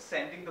okay with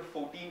sending the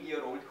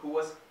 14-year-old who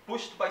was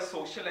pushed by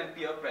social and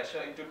peer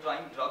pressure into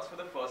trying drugs for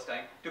the first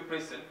time to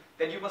prison,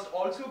 then you must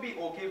also be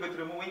okay with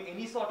removing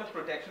any sort of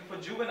protection for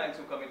juveniles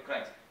who commit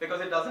crimes, because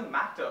it doesn't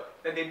matter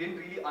that they didn't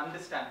really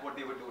understand what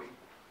they were doing.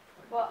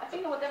 Well, I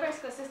think that whatever is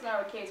consistent in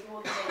our case, we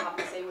will have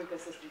to say we're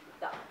consistent with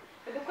that.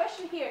 But the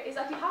question here is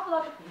that you have a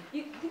lot of,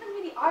 you didn't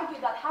really argue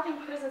that having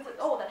prisons at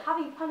all, that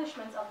having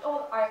punishments at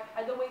all are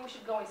the way we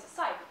should go in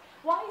society.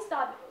 Why is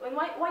that, and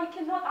why you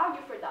cannot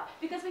argue for that?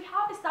 Because we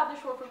have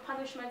established role for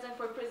punishments and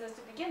for prisons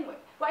to begin with,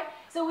 right?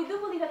 So we do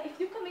believe that if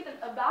you commit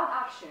a bad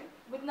action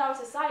within our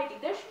society,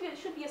 there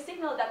should be a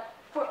signal that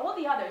for all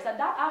the others, that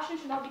action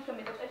should not be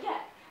committed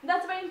again. And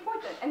that's very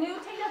important. And you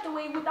take that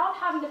away without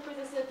having the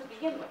prison system to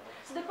begin with.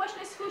 So the question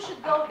is, who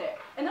should go there?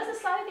 And as a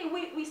society,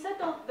 we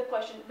settle the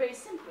question very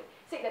simply.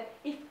 Say that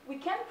if we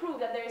can prove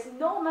that there is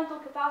no mental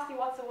capacity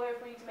whatsoever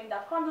for you to make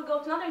that crime, we'll go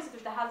to another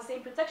institution that has the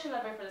same protection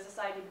level for the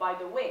society, by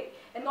the way.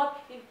 And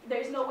not if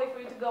there is no way for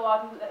you to go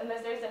out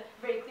unless there is a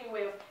very clear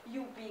way of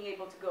you being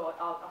able to go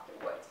out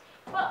afterwards.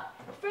 But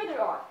further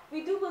on,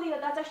 we do believe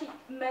that that's actually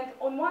meant,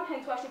 on one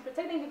hand, to actually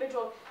protect the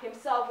individual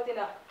himself within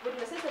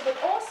a system, but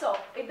also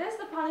it is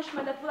the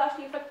punishment that will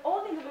actually affect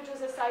all the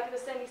individuals in society to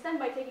the same extent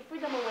by taking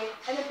freedom away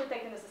and then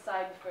protecting the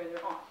society further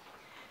on.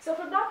 So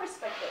from that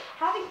perspective,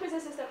 having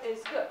prison system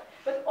is good,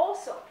 but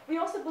also, we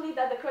also believe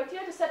that the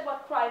criteria to set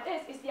what crime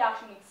is the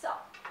action itself.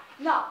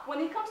 Now, when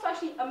it comes to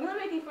actually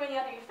ameliorating for any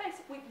other effects,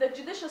 the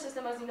judicial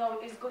system, as you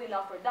know, is good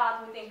enough for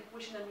that. We think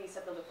we shouldn't really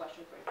settle the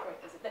question for it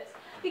as it is.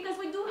 Because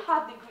we do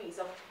have degrees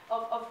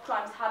of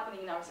crimes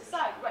happening in our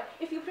society, right?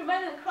 If you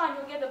prevented a crime,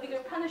 you'll get a bigger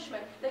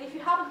punishment than if you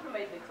haven't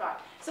prevented the crime.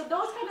 So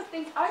those kind of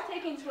things are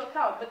taken into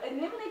account, but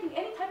eliminating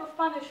any type of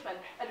punishment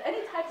and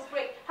any type of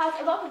rape has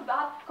a lot of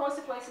bad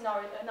consequences in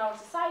our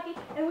society,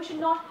 and we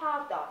should not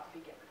have that to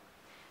begin with.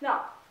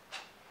 Now,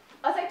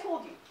 as I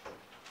told you,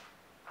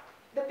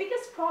 the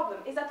biggest problem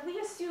is that we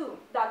assume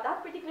that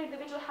that particular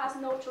individual has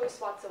no choice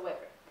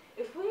whatsoever.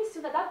 If we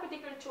assume that that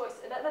particular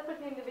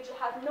individual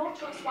has no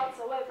choice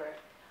whatsoever,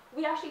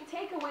 we actually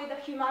take away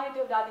the humanity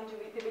of that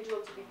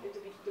individual to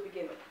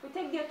begin with. We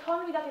take the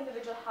autonomy that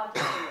individual has to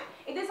begin with.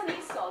 It is an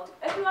insult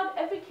to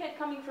every kid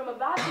coming from a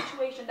bad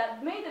situation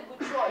that made a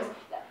good choice,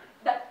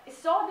 that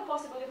saw the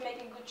possibility of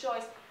making a good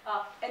choice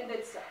and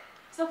did so.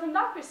 So from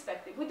that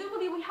perspective, we do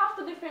believe we have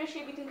to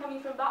differentiate between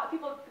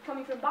people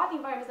coming from bad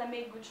environments that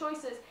made good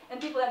choices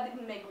and people that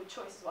didn't make good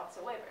choices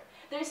whatsoever.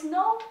 There is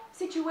no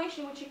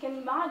situation which you can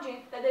imagine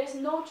that there is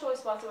no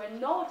choice whatsoever,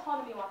 no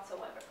autonomy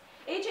whatsoever.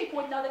 AJ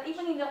pointed out that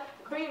even in the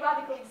very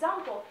radical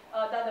example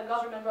that the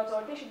government brought to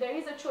our attention, there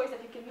is a choice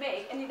that you can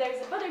make, and there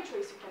is a better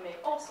choice you can make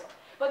also.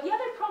 But the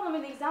other problem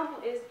in the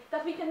example is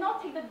that we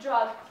cannot take the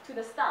drug to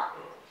the stamp.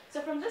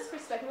 So from this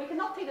perspective, we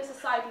cannot take the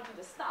society to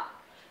the stamp.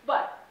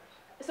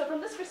 So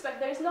from this perspective,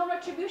 there is no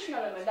retribution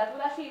element that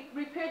will actually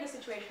repair the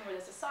situation for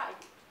the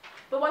society.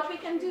 But what we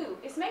can do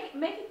is make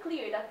it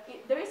clear that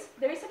there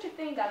is such a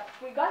thing that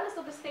regardless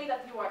of the state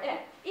that you are in,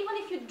 even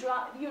if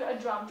you're a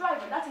drunk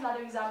driver, that's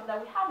another example that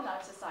we have in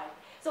our society.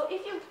 So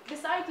if you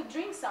decide to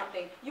drink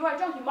something, you are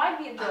drunk, you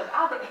might be a drug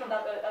addict from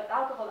that,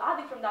 alcohol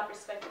addict from that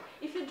perspective.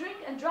 If you drink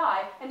and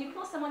drive and you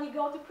kill someone, you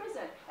go to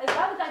prison. And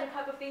that is the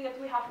type of thing that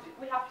we have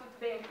to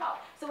bear in account.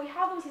 So we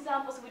have those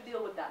examples, we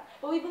deal with them.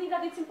 But we believe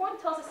that it's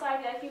important to tell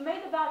society that if you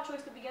made a bad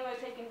choice to begin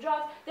with taking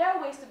drugs, there are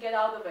ways to get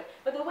out of it.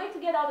 But the way to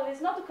get out of it is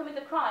not to commit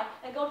a crime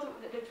and go to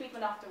the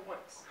treatment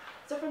afterwards.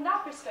 So from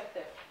that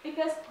perspective,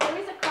 because there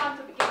is a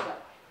crime to begin with,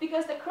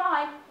 because the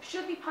crime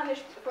should be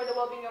punished for the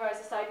well-being of our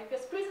society,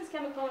 because prisons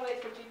can be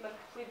formulated for treatment,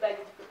 we beg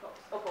you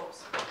to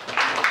oppose.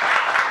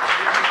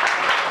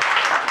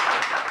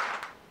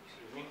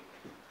 Excuse me.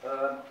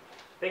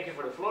 Thank you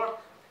for the floor.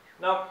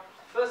 Now,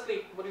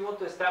 firstly, what we want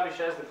to establish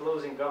as the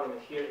closing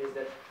government here is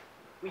that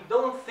we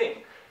don't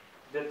think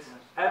that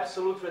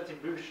absolute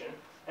retribution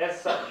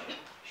as such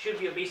should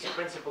be a basic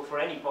principle for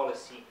any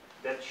policy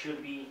that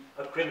should be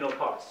a criminal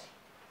policy.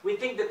 We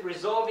think that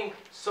resolving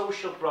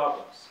social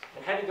problems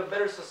and having a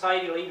better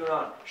society later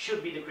on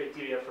should be the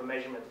criteria for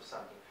measurement of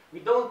something. We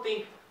don't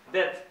think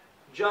that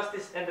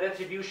justice and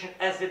retribution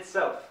as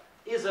itself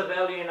is a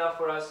value enough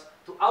for us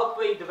to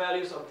outweigh the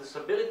values of the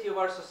stability of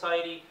our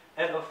society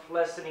and of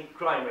lessening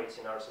crime rates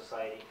in our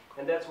society.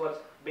 And that's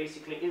what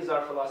basically is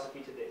our philosophy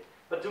today.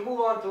 But to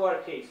move on to our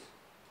case,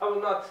 I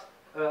will not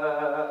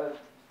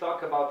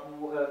talk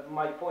about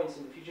my points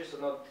in the future,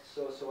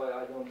 so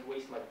I don't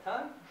waste my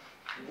time.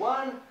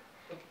 One,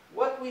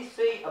 what we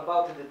say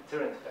about the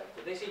deterrent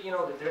factor. They say, you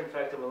know, the deterrent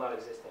factor will not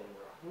exist anymore.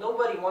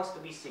 Nobody wants to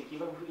be sick,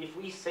 even if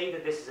we say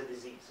that this is a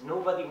disease.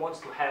 Nobody wants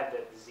to have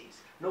that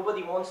disease.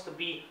 Nobody wants to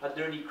be a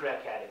dirty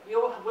crack addict. We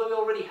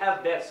already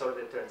have that sort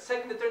of deterrent.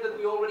 Second deterrent that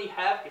we already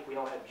have, if we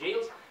don't have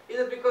jails, is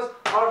that because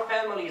our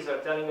families are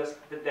telling us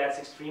that that's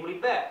extremely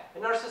bad.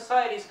 And our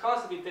society is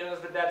constantly telling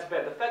us that that's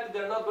bad. The fact that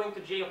they're not going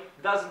to jail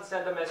doesn't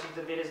send a message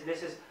that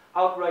this is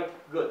outright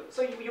good.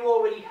 So you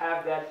already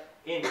have that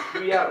in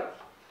reality.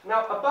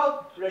 Now,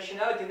 about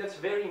rationality, and that's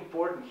very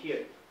important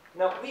here.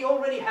 Now, we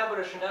already have a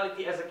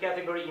rationality as a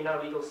category in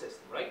our legal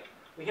system, right?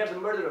 We have the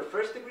murder of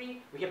first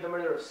degree, we have the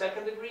murder of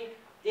second degree,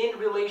 in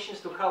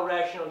relations to how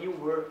rational you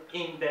were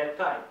in that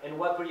time, and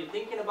what were you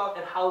thinking about,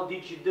 and how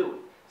did you do it.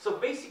 So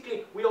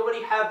basically, we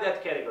already have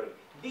that category.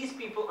 These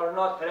people are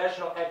not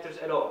rational actors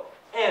at all.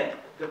 And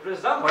the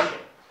presumption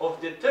of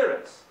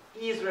deterrence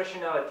is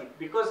rationality,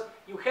 because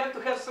you have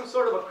to have some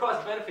sort of a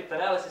cost-benefit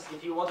analysis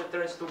if you want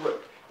deterrence to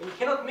work. And you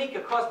cannot make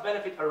a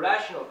cost-benefit, a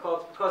rational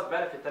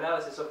cost-benefit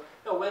analysis of,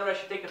 you know, whether I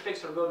should take a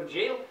fix or go to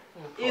jail,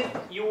 if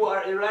you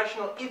are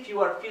irrational, if you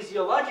are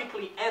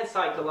physiologically and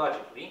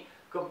psychologically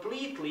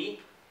completely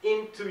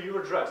into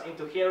your drugs,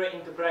 into heroin,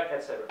 into crack,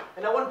 etc.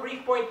 And at one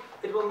brief point,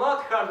 it will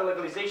not harm the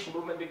legalization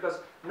movement, because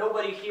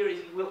nobody here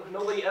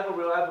nobody ever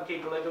will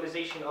advocate the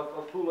legalization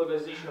of full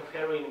legalization of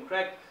heroin and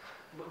crack,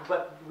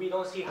 but we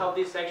don't see how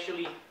this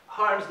actually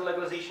harms the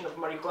legalization of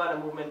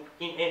marijuana movement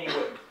in any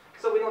way.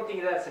 So we don't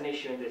think that's an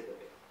issue in this debate.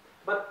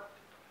 But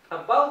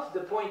about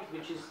the point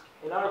which is,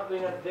 in our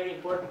opinion, very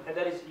important, and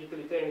that is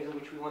utilitarianism,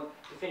 which we want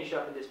to finish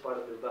up in this part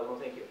of the rebuttal.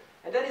 Thank you.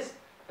 And that is,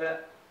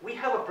 we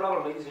have a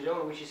problem, ladies and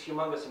gentlemen, which is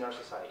humongous in our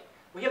society.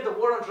 We have the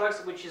war on drugs,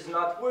 which is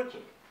not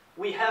working.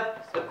 We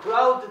have the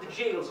crowded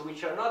jails,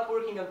 which are not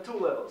working on two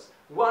levels.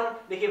 One,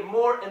 they have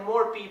more and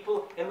more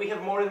people, and we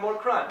have more and more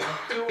crime.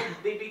 Two,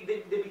 they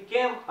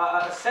became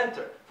a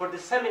center for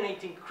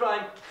disseminating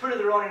crime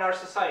further on in our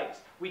societies.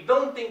 We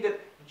don't think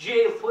that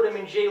jail, put them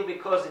in jail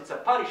because it's a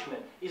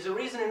punishment, is a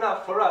reason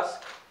enough for us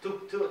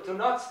to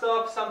not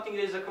stop something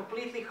that is a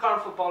completely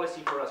harmful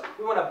policy for us.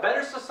 We want a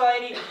better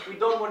society. We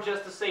don't want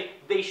just to say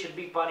they should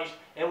be punished,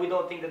 and we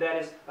don't think that that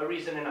is a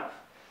reason enough.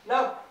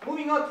 Now,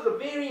 moving on to the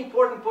very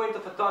important point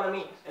of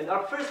autonomy, and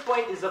our first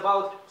point is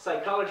about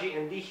psychology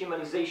and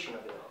dehumanization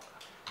of it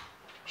all.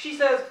 She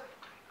says,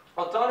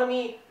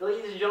 autonomy,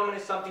 ladies and gentlemen,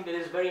 is something that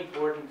is very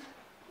important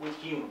with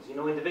humans, you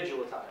know,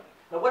 individual autonomy.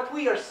 Now, what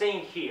we are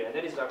saying here, and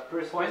that is our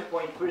first point,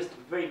 first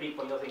very big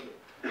point, thank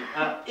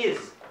you,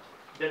 is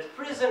that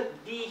prison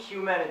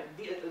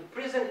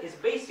prison is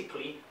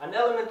basically an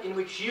element in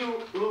which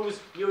you lose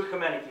your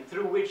humanity,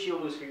 through which you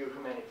lose your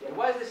humanity. And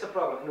why is this a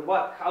problem? And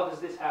how does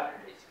this happen,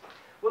 basically?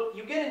 Well,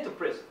 you get into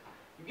prison.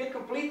 You get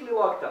completely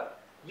locked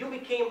up. You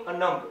became a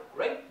number,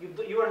 right?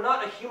 You are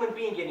not a human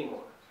being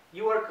anymore.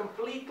 You are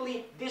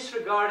completely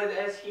disregarded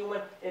as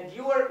human, and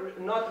you are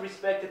not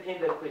respected in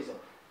that prison.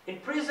 In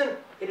prison,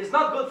 it is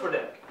not good for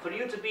them, for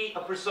you to be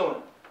a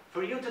persona,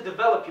 for you to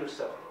develop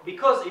yourself.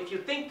 Because if you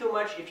think too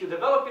much, if you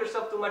develop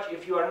yourself too much,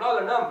 if you are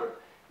not a number,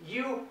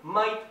 you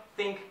might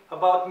think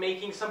about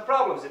making some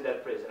problems in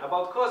that prison,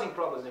 about causing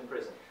problems in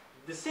prison.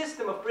 The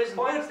system of prison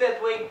works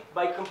that way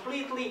by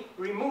completely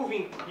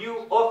removing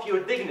you of your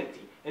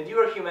dignity and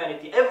your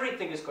humanity.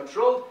 Everything is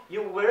controlled.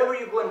 Wherever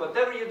you go and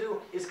whatever you do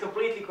is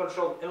completely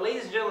controlled. And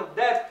ladies and gentlemen,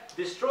 that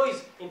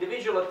destroys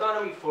individual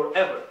autonomy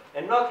forever.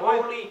 And not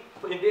only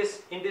in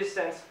this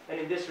sense and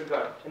in this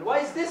regard. And why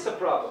is this a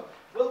problem?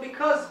 Well,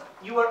 because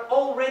you are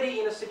already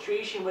in a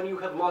situation when you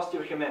have lost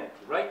your humanity,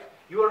 right?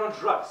 You are on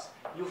drugs.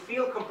 You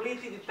feel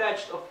completely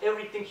detached of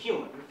everything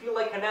human. You feel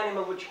like an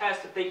animal which has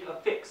to take a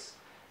fix.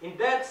 In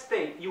that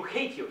state, you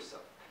hate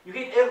yourself. You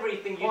hate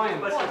everything you do,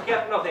 but you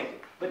have nothing.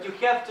 But you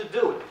have to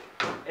do it.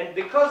 And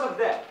because of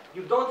that,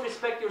 you don't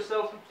respect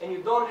yourself, and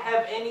you don't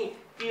have any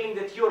feeling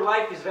that your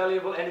life is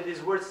valuable and it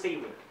is worth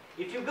saving.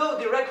 If you go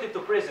directly to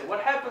prison,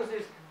 what happens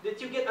is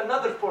that you get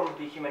another form of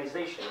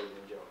dehumanization, ladies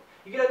and gentlemen.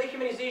 You get a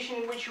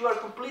dehumanization in which you are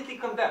completely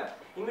condemned,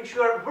 in which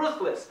you are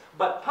worthless,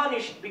 but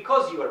punished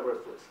because you are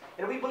worthless.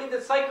 And we believe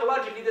that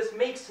psychologically this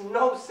makes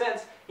no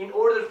sense in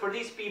order for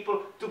these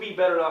people to be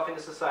better off in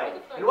the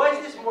society. And why is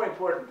this more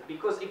important?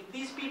 Because if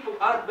these people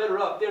aren't better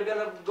off, they're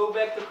going to go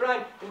back to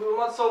crime, and we will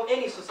not solve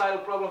any societal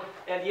problem.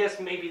 And yes,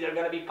 maybe they're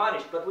going to be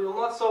punished, but we will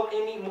not solve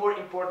any more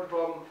important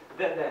problem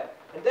than that.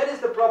 And that is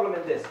the problem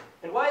in this.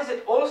 And why is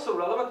it also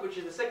relevant, which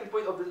is the second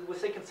point of the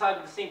second side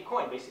of the same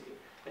coin, basically.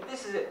 And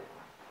this is it.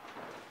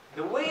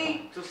 The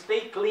way to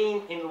stay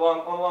clean on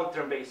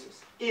long-term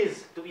basis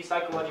is to be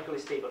psychologically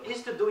stable,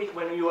 is to do it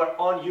when you are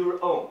on your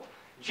own.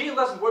 Jail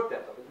doesn't work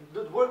that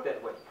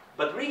way,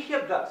 but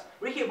rehab does.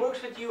 Rehab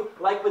works with you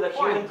like with a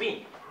human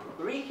being.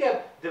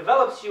 Rehab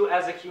develops you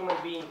as a human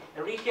being,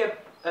 and rehab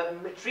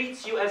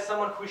treats you as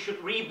someone who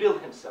should rebuild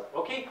himself,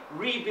 okay?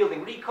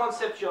 Rebuilding,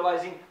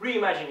 reconceptualizing,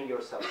 reimagining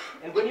yourself.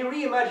 And when you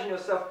reimagine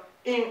yourself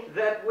in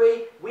that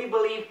way, we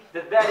believe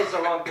that that is a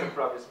long-term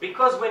progress.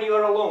 Because when you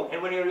are alone,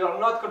 and when you are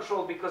not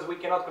controlled, because we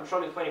cannot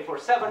control you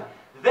 24/7,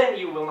 then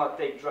you will not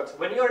take drugs.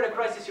 When you are in a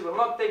crisis, you will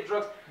not take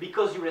drugs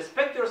because you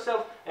respect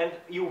yourself, and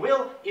you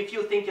will if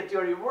you think that you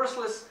are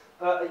worthless,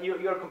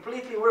 you are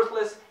completely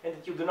worthless, and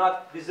that you do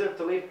not deserve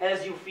to live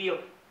as you feel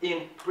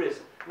in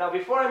prison. Now,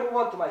 before I move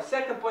on to my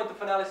second point of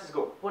analysis,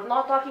 go. We're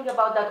not talking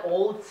about that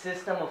old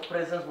system of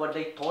prisons where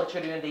they torture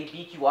you and they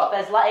beat you up,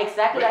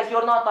 exactly like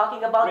you're not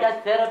talking about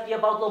that therapy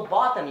about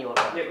lobotomy or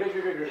Yeah,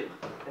 great.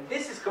 And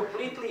this is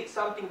completely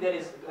something that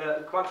is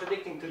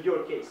contradicting to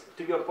your case,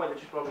 to your point,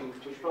 which is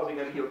probably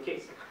going to be your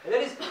case. And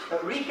that is,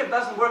 rehab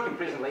doesn't work in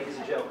prison, ladies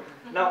and gentlemen.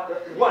 Now,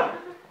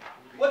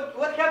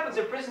 what happens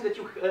in prison that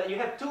you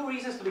have two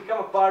reasons to become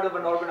a part of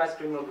an organized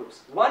criminal group.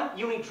 One,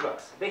 you need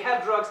drugs. They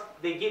have drugs,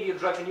 they give you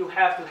drugs, and you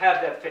have to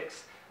have that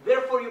fixed.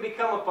 Therefore, you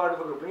become a part of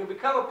a group. When you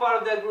become a part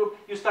of that group,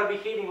 you start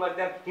behaving like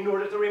them in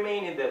order to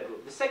remain in that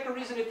group. The second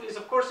reason is,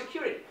 of course,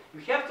 security.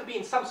 You have to be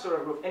in some sort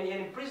of group. And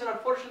in prison,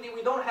 unfortunately,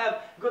 we don't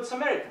have good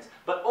Samaritans.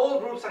 But all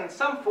groups are in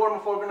some form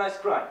of organized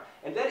crime.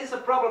 And that is a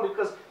problem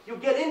because you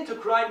get into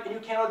crime and you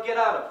cannot get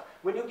out of.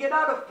 When you get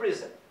out of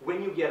prison,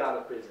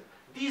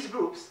 these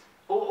groups,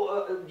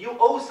 you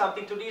owe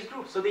something to these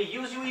groups, so they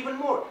use you even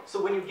more. So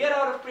when you get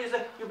out of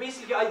prison, you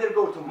basically either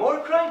go to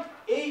more crime,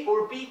 A,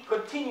 or B,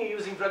 continue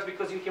using drugs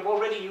because you have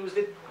already used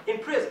it in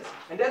prisons.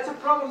 And that's a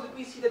problem that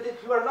we see that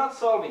you are not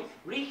solving.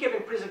 Rehab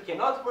in prison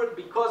cannot work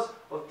because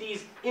of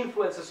these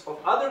influences of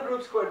other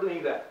groups who are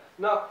doing that.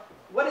 Now,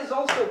 what is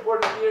also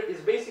important here is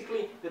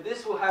basically that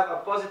this will have a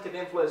positive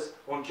influence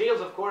on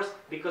jails, of course,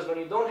 because when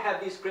you don't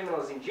have these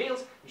criminals in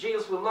jails,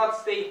 jails will not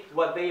stay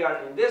what they are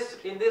in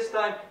this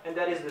time, and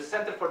that is the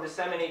center for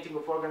disseminating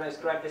of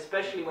organized crime,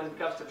 especially when it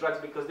comes to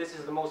drugs, because this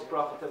is the most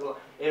profitable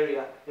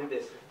area in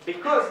this.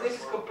 Because this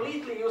is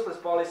completely useless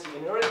policy,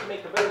 in order to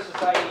make a better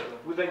society,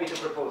 we beg you to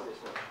propose this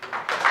one.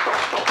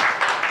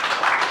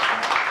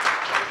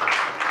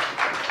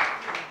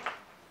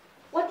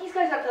 What these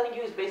guys are telling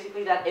you is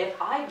basically that if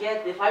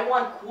I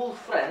want cool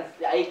friends,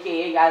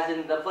 aka as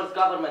in the first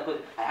government,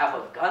 I have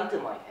a gun to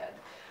my head,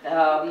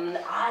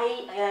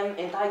 I am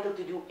entitled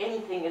to do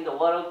anything in the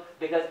world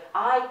because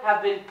I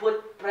have been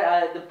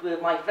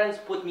my friends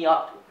put me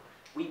up to.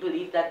 We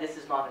believe that this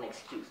is not an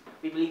excuse.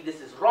 We believe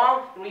this is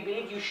wrong, and we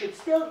believe you should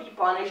still be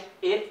punished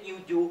if you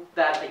do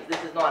bad things.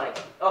 This is not an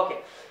excuse. Okay,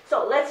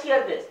 so let's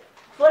hear this.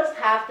 First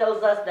half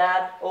tells us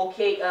that,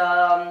 okay,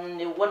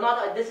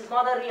 this is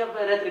not a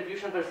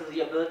retribution versus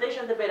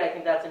rehabilitation debate. I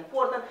think that's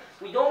important.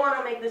 We don't want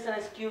to make this an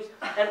excuse.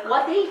 And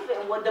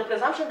the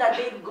presumption that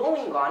they're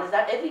going on is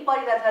that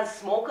everybody that has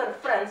smoker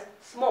friends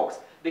smokes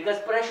because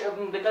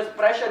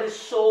pressure is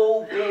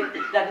so big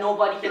that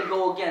nobody can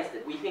go against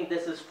it. We think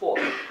this is false.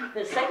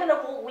 The second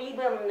of all, we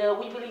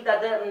believe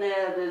that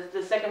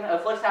the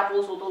first half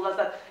also told us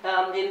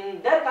that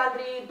in their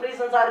country,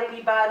 prisons are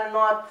really bad and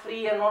not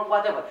free and not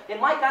whatever. In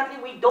my country,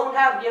 we don't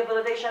have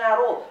rehabilitation at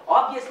all.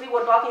 Obviously,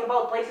 we're talking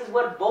about places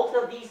where both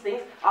of these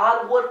things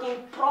are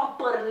working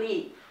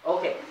properly.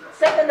 Okay,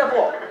 second of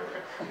all,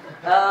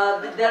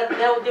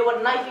 they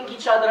were knifing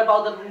each other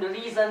about the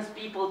reasons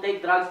people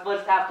take drugs.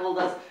 First half told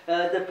us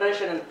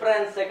depression and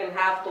friends. Second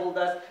half told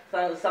us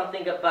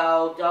something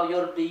about how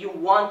you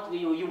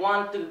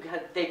want to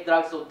take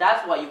drugs, so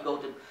that's why you go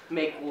to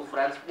make cool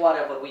friends.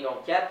 Whatever, we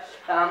don't care.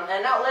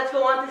 And now let's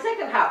go on to the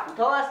second half.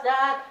 Tell us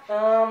that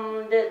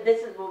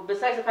this is,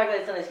 besides the fact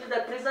that it's an excuse,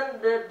 that prison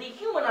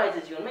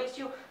dehumanizes you and makes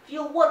you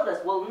feel worthless.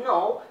 Well,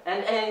 no,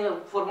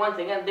 and for one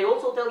thing, and they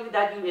also tell you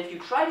that if you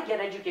try to get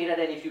educated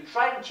and if you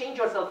try to change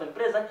yourself in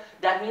prison,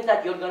 that means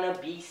that you're going to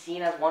be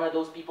seen as one of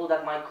those people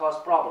that might cause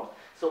problems.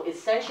 So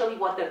essentially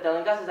what they're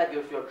telling us is that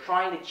if you're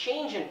trying to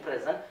change in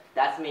prison,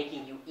 that's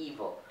making you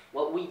evil.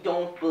 Well, we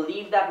don't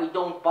believe that, we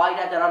don't buy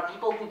that. There are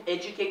people who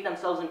educate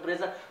themselves in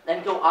prison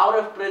and go out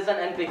of prison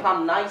and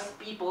become nice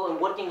people and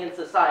working in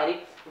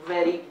society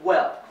very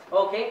well.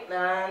 Okay,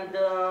 and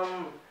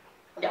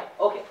yeah,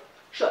 okay.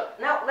 Sure.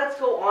 Now let's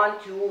go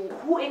on to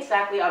who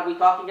exactly are we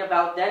talking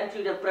about, then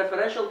to the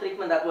preferential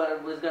treatment that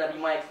was going to be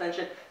my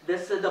extension.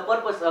 This is the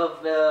purpose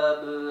of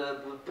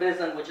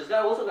prison, which is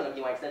also going to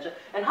be my extension.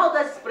 And how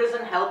does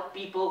prison help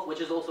people, which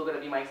is also going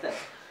to be my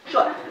extension.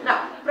 Sure.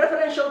 Now,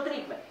 preferential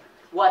treatment.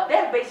 What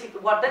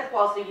that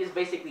policy is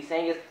basically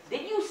saying is,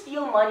 did you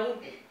steal money?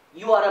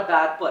 You are a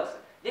bad person.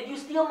 Did you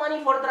steal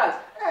money for drugs?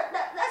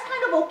 That's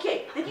kind of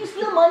okay. Did you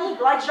steal money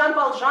like Jean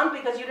Valjean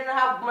because you didn't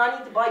have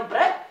money to buy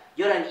bread?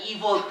 You're an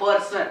evil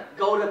person.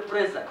 Go to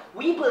prison.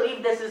 We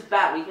believe this is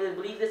bad. We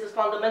believe this is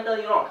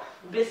fundamentally wrong.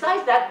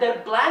 Besides that, their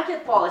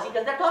blanket policy,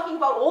 because they're talking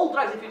about all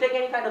drugs. If you take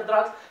any kind of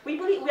drugs, we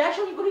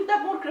actually believe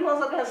that more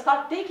criminals are going to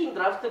start taking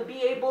drugs to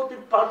be able to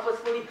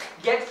purposefully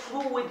get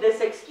through with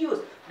this excuse.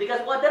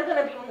 Because what they're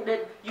going to be,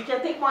 you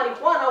can take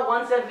marijuana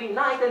once every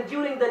night and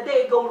during the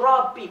day go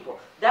rob people.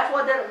 That's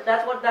what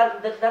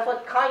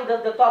kind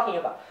of they're talking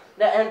about.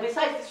 And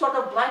besides, these sort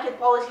of blanket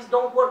policies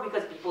don't work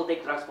because people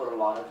take drugs for a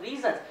lot of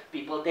reasons.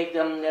 People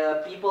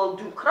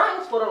do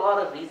crimes for a lot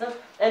of reasons,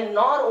 and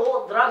not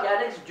all drug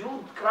addicts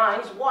do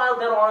crimes while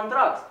they're on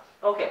drugs.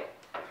 Okay,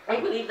 I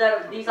believe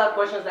that these are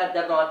questions that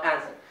they're not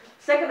answered.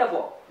 Second of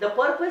all, the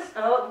purpose,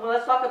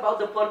 let's talk about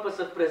the purpose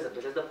of prison,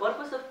 because the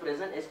purpose of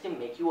prison is to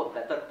make you a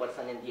better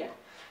person in the end.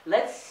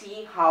 Let's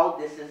see how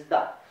this is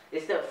done.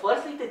 It's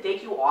firstly to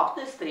take you off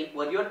the street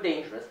where you're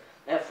dangerous,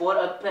 for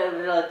a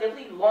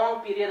relatively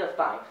long period of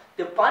time,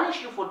 to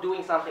punish you for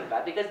doing something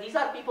bad, because these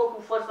are people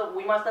who, first of all,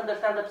 we must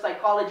understand the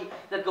psychology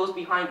that goes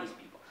behind these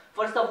people.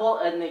 First of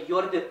all,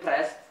 you're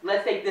depressed.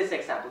 Let's take this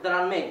example. There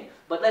are many,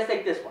 but let's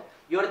take this one.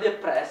 You're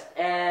depressed,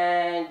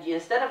 and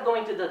instead of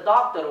going to the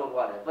doctor or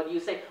whatever, you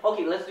say,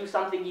 okay, let's do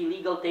something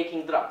illegal,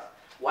 taking drugs.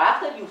 Well,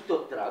 after you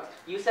took drugs,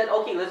 you said,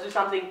 okay, let's do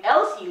something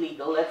else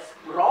illegal, let's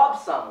rob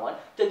someone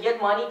to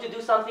get money to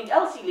do something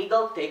else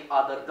illegal, take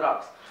other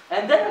drugs.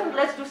 And then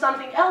let's do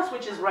something else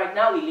which is right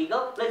now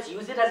illegal, let's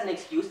use it as an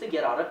excuse to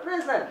get out of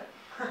prison.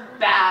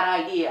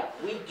 Bad idea.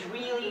 We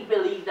really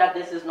believe that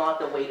this is not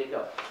the way to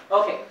go.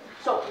 Okay,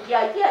 so the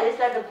idea is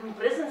that the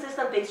prison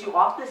system takes you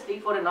off the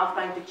street for enough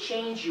time to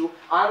change you,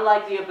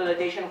 unlike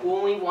rehabilitation who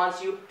only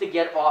wants you to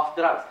get off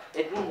drugs.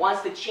 It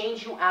wants to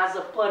change you as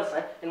a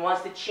person, and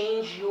wants to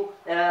change you,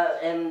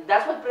 and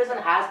that's what prison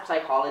has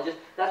psychologists,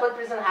 that's what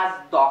prison has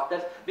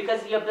doctors,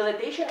 because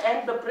rehabilitation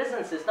and the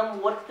prison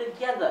system work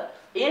together.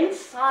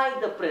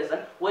 Inside the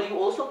prison, where you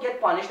also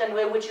get punished, and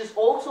which is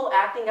also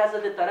acting as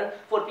a deterrent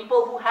for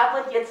people who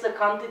haven't yet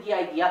succumbed to the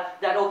idea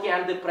that, okay,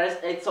 I'm depressed,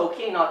 it's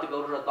okay not to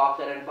go to the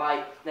doctor and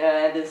buy,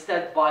 and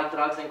instead buy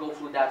drugs and go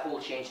through that whole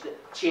chain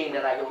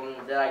that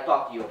I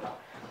talked to you about.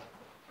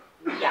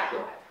 Yeah, go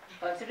ahead.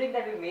 Considering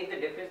that we made the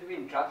difference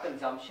between drug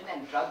consumption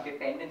and drug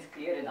dependence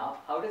clear enough,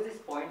 how does this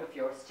point of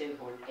yours still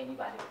hold any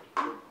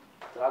validity?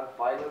 Drug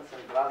violence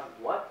and drug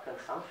what?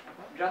 Consumption?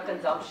 Drug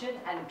consumption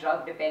and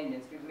drug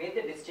dependence. We've made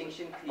the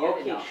distinction clear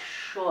enough. Okay,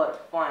 sure,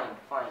 fine.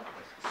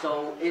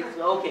 So it's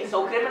okay.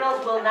 So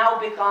criminals will now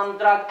become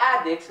drug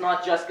addicts,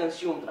 not just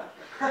consume drugs.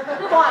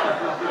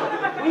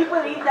 Fine. We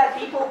believe that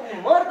people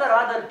who murder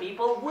other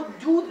people would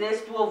do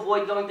this to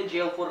avoid going to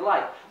jail for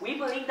life. We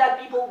believe that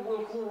people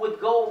who would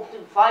go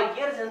 5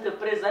 years into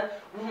prison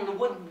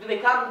would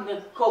become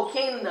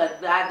cocaine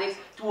addicts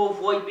to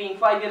avoid being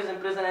 5 years in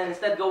prison and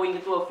instead going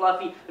into a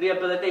fluffy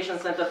rehabilitation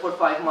center for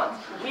 5 months.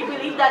 We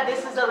believe that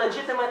this is a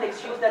legitimate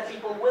excuse that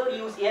people will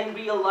use in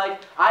real life.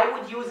 I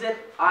would use it.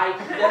 I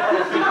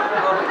definitely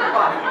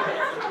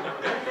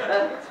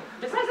would.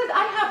 Besides that,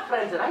 I have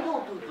friends that I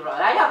don't do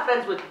drugs. I have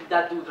friends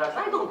that do drugs.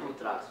 I don't do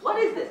drugs. What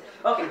is this?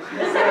 Okay.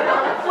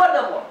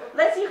 Furthermore,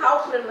 let's see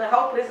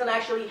how prison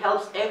actually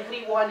helps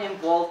everyone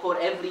involved for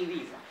every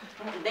reason.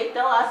 They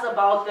tell us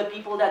about the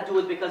people that do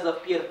it because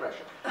of peer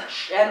pressure.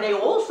 And they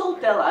also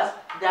tell us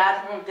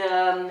that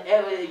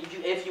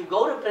if you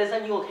go to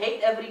prison, you'll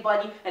hate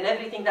everybody and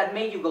everything that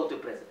made you go to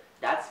prison.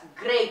 That's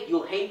great.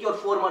 You'll hate your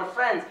former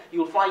friends.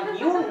 You'll find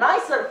new,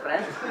 nicer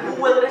friends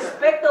who will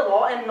respect the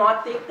law and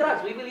not take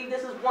drugs. We believe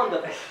this is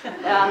wonderful.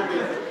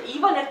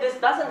 Even if this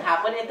doesn't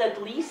happen,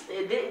 at least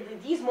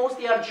these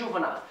mostly are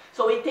juveniles.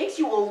 So it takes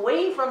you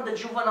away from the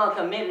juvenile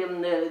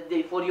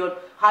committee for your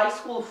high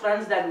school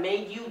friends that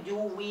made you do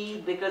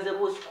weed because it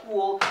was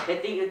cool.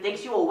 It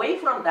takes you away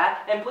from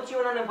that and puts you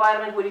in an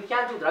environment where you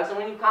can't do drugs. And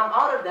when you come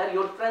out of there,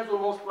 your friends will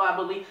most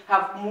probably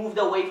have moved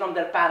away from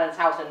their parents'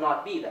 house and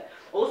not be there.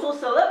 Also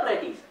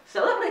celebrities.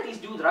 Celebrities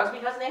do drugs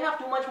because they have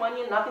too much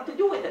money and nothing to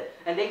do with it.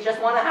 And they just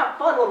want to have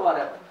fun or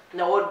whatever.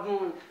 Or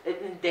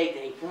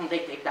they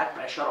take that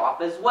pressure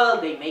off as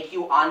well. They make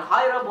you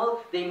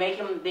unhireable. They make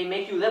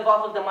you live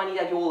off of the money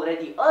that you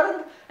already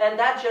earned, and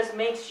that just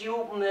makes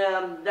you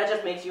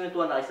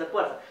into a nicer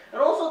person.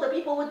 And also the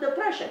people with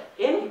depression.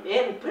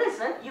 In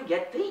prison, you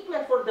get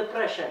treatment for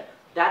depression.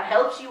 That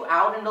helps you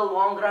out in the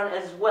long run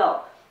as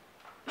well.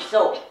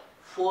 So,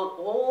 for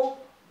all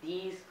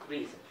these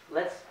reasons,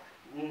 let's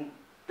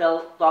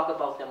talk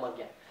about them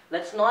again.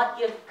 Let's not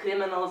give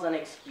criminals an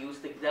excuse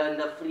to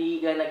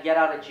get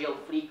out of jail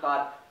free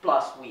card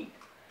plus weed.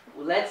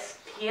 Let's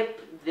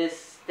skip this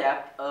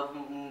step of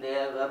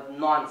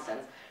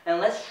nonsense and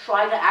let's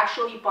try to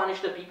actually punish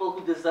the people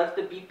who deserve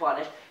to be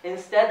punished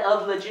instead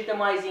of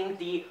legitimizing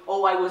the,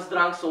 oh, I was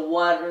drunk, so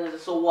what?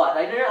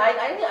 I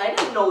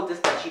didn't notice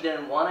that she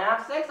didn't want to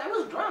have sex. I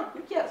was drunk.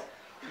 Who cares?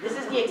 This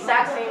is the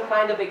exact same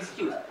kind of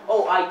excuse.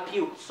 Oh, I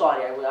puked.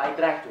 Sorry, I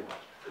drank too much.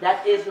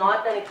 That is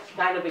not the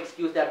kind of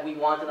excuse that we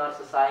want in our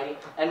society,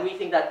 and we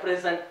think that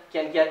prison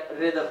can get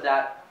rid of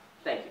that.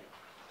 Thank you.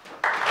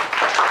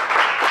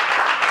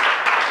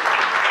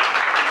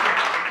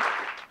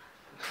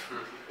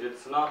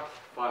 It's not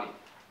funny.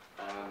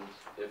 And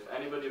if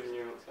anybody of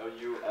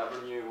you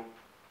ever knew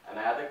an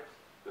addict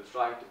that's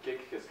trying to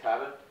kick his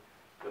habit,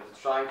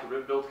 that's trying to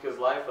rebuild his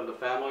life and the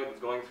family that's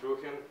going through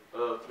him,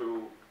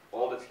 through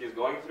all that he's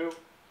going through,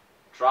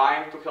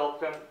 trying to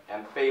help him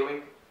and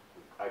failing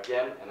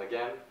again and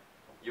again,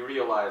 you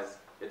realize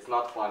it's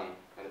not funny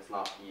and it's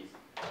not easy.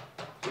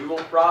 We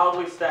will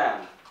proudly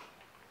stand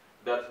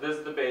that this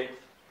debate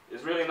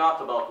is really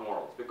not about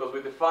morals, because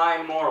we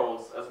define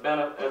morals as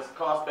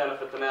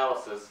cost-benefit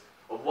analysis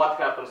of what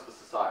happens to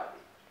society.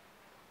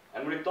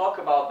 And when we talk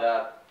about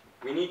that,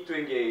 we need to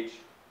engage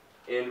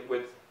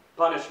with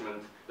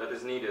punishment that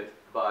is needed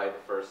by the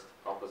first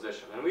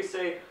opposition. And we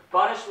say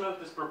punishment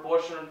is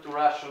proportionate to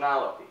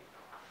rationality.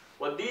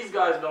 What these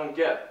guys don't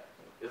get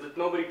is that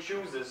nobody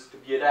chooses to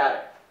be an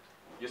addict.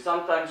 You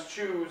sometimes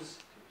choose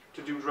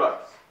to do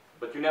drugs,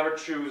 but you never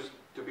choose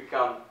to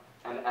become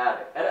an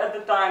addict. And at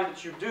the time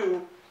that you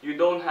do, you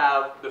don't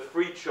have the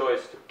free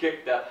choice to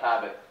kick that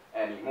habit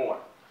anymore.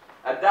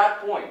 At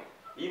that point,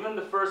 even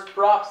the first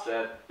prop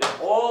said that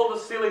all the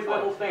silly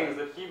little things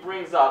that he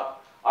brings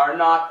up are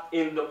not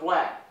in the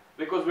plan.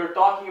 Because we're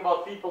talking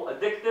about people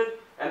addicted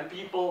and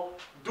people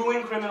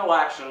doing criminal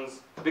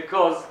actions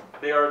because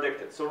they are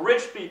addicted. So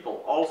rich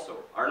people also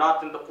are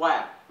not in the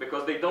plan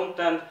because they don't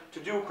tend to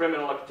do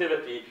criminal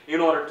activity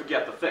in order to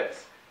get the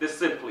fix. This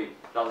simply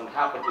doesn't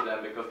happen to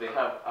them because they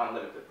have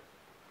unlimited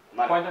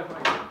money.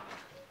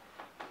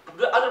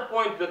 The other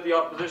point that the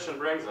opposition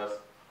brings us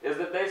is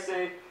that they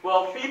say,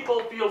 well, people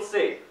feel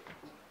safe,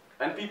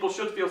 and people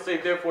should feel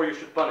safe, therefore you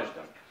should punish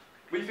them.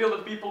 We feel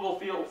that people will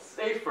feel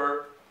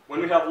safer when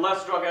we have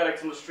less drug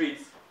addicts in the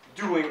streets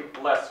doing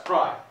less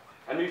crime.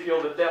 And we feel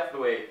that that's the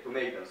way to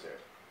make them safe.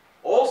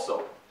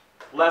 Also,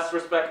 less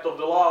respect of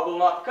the law will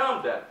not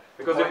come then.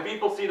 Because if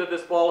people see that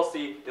this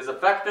policy is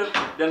effective,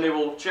 then they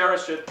will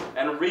cherish it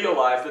and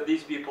realize that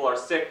these people are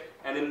sick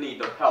and in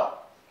need of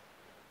help.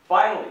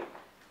 Finally,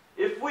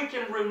 if we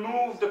can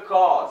remove the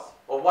cause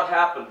of what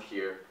happened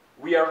here,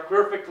 we are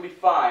perfectly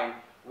fine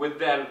with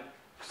them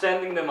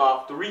sending them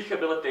off to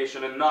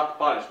rehabilitation and not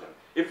punish them.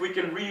 If we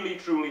can really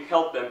truly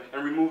help them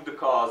and remove the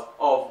cause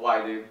of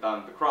why they've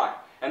done the crime.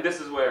 And this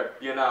is where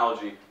the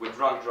analogy with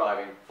drunk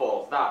driving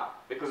falls down.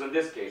 Because in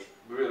this case,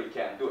 we really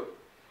can't do it.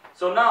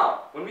 So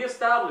now, when we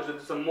establish that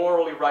it's a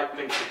morally right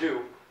thing to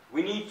do,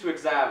 we need to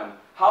examine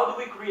how do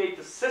we create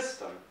a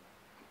system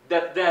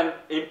that then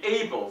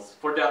enables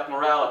for that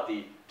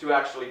morality to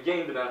actually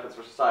gain the benefits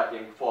for society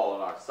and fall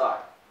on our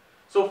side.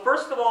 So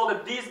first of all,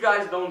 that these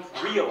guys don't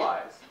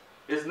realize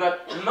is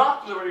that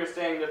not that you're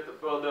saying that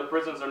the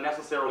prisons are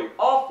necessarily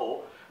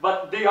awful,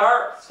 but they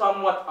are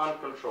somewhat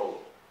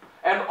uncontrollable.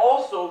 And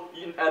also,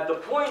 at the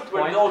point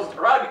where those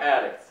drug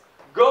addicts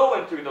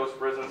go into those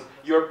prisons,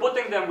 you're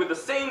putting them with the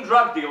same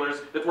drug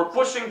dealers that were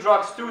pushing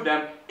drugs to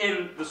them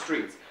in the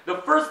streets. The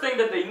first thing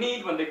that they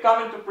need when they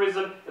come into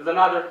prison is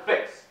another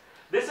fix.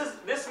 This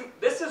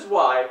is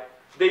why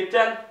they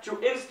tend to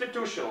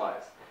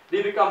institutionalize.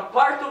 They become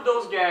part of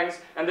those gangs,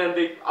 and then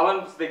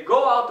once they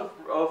go out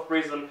of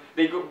prison,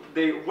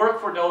 they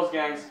work for those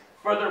gangs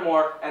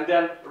furthermore, and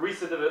then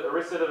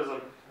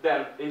recidivism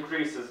then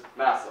increases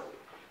massively.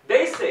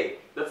 They say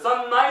that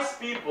some nice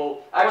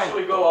people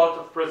actually go out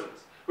of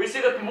prisons. We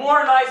see that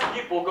more nice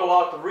people go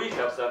out of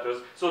rehab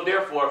centers, so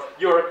therefore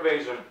your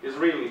equation is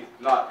really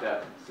not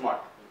that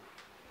smart.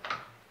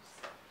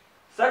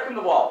 Second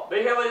of all,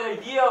 they have an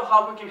idea of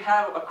how we can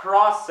have a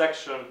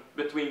cross-section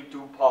between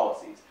two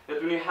policies,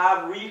 that when you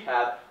have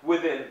rehab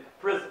within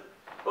prison.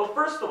 Well,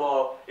 first of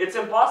all, it's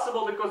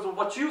impossible because of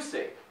what you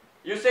say.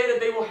 You say that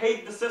they will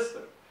hate the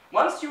system.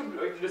 Once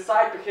you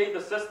decide to hate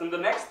the system, the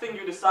next thing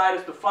you decide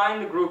is to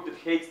find the group that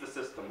hates the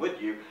system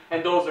with you,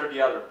 and those are the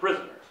other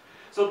prisoners.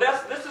 So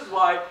this is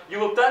why you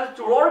will tend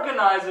to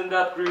organize in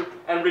that group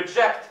and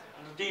reject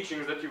the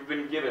teachings that you've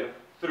been given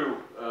through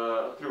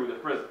the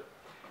prison.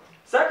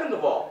 Second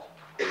of all,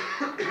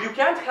 you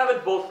can't have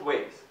it both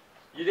ways.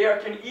 They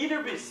can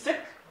either be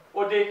sick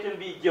or they can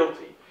be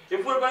guilty.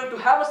 If we're going to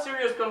have a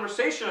serious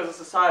conversation as a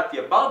society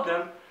about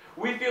them,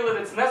 we feel that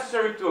it's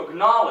necessary to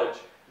acknowledge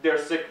their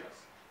sickness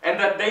and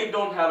that they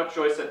don't have a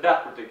choice at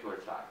that particular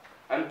time.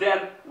 And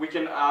then we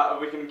can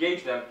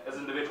engage them as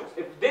individuals.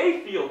 If they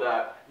feel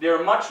that,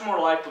 they're much more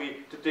likely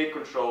to take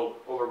control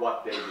over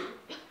what they do.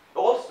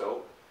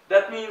 Also,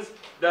 that means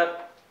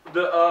that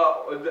the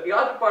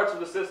other parts of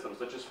the system,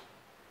 such as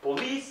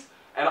police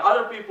and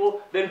other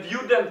people, then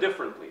view them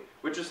differently,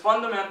 which is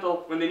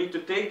fundamental when they need to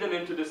take them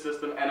into the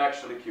system and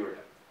actually cure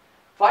them.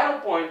 Final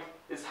point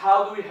is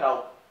how do we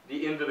help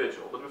the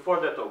individual? But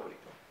before that opening,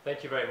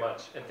 Thank you very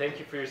much, and thank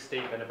you for your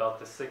statement about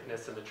the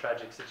sickness and the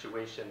tragic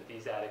situation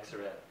these addicts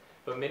are in.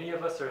 But many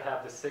of us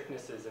have the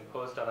sicknesses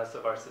imposed on us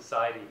of our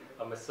society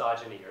of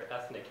misogyny or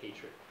ethnic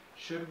hatred.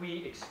 Should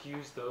we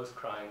excuse those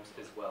crimes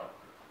as well?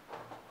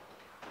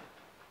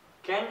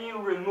 Can you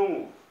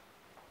remove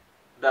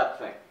that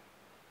thing?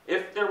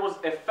 If there was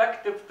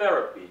effective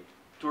therapy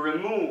to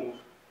remove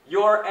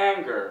your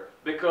anger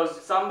because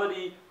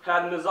somebody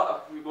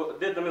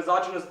did the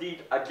misogynist deed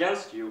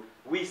against you,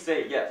 we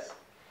say yes.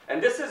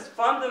 And this is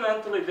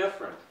fundamentally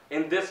different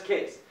in this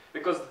case,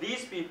 because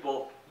these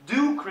people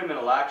do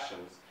criminal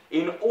actions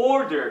in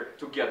order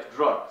to get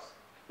drugs.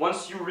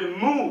 Once you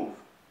remove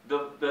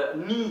the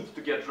need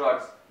to get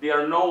drugs, they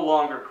are no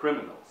longer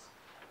criminals.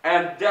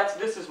 And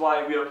this is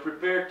why we are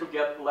prepared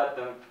to let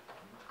them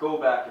go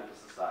back into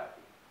society.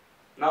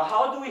 Now,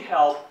 how do we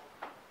help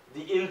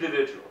the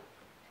individual?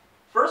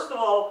 First of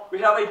all, we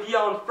have idea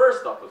on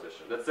first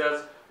opposition that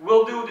says,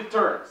 we'll do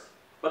deterrence.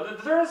 But the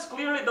deterrence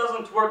clearly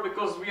doesn't work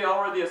because we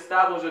already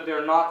established that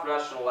they're not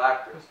rational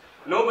actors.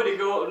 No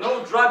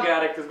drug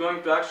addict is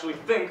going to actually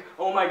think,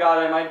 oh my God,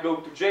 I might go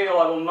to jail,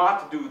 I will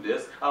not do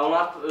this, I will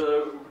not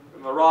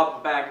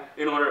rob a bank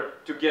in order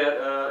to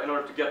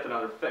get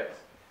another fix.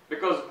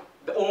 Because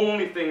the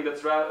only thing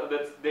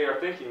that they are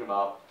thinking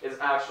about is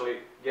actually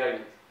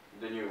getting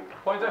the new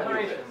Point of new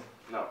information. fix.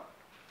 No.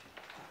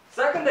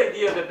 Second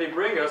idea that they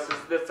bring us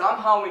is that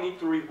somehow we need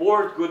to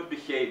reward good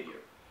behavior.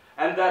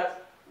 And that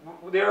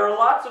there are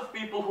lots of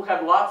people who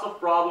had lots of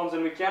problems,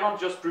 and we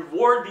cannot just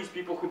reward these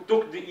people who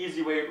took the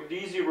easy way, the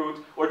easy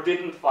route, or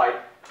didn't fight,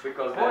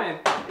 because then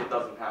it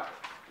doesn't happen.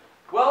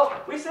 Well,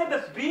 we say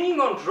that being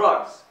on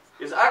drugs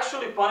is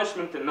actually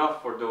punishment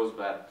enough for those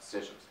bad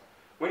decisions.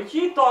 When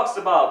he talks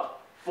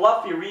about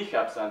fluffy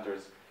rehab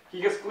centers,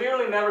 he has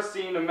clearly never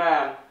seen a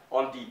man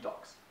on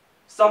detox.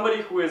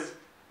 Somebody who is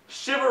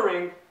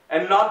shivering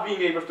and not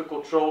being able to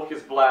control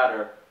his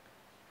bladder.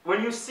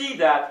 When you see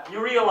that,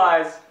 you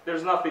realize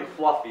there's nothing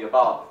fluffy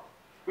about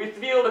it. We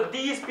feel that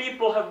these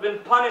people have been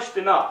punished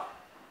enough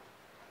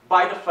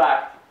by the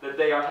fact that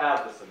they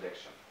have this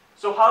addiction.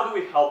 So how do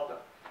we help them?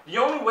 The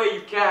only way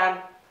you can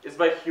is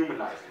by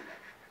humanizing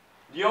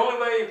them. The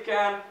only way you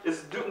can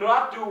is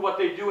not do what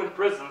they do in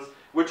prisons,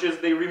 which is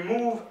they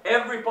remove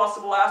every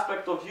possible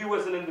aspect of you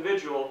as an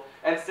individual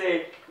and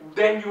say,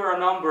 then you are a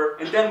number,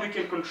 and then we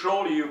can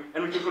control you,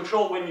 and we can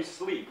control when you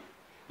sleep.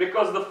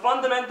 Because the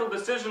fundamental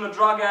decision a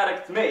drug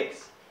addict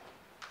makes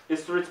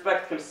is to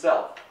respect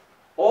himself.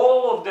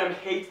 All of them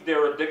hate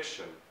their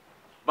addiction,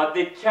 but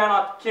they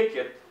cannot kick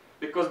it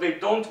because they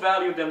don't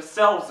value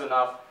themselves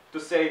enough to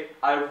say,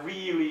 I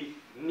really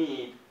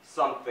need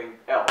something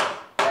else.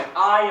 And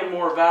I am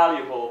more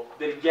valuable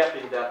than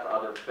getting that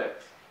other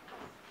fix.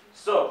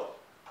 So,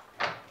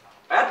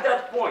 at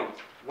that point,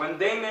 when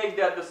they make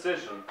that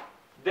decision,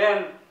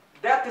 then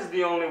that is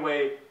the only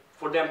way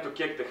for them to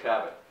kick the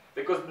habit.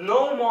 Because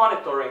no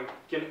monitoring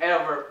can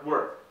ever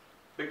work.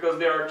 Because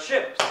there are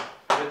chips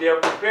that they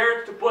are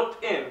prepared to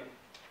put in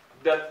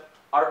that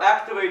are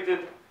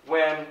activated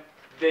when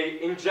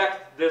they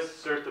inject this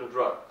certain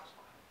drug.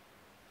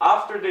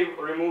 After they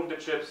remove the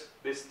chips,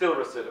 they still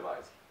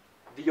recidivize.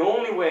 The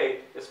only way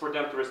is for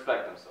them to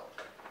respect themselves.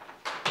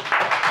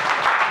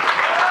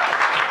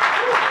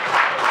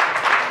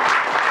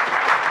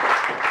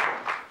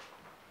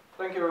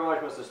 Thank you very much,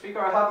 Mr. Speaker.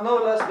 I have no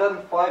less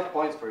than 5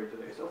 points for you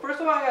today. So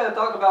first of all, I'm going to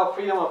talk about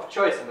freedom of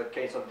choice in the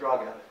case of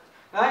drug addicts.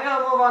 Now I'm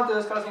going to move on to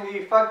discussing the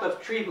effect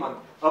of treatment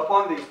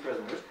upon these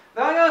prisoners.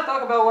 Then I'm going to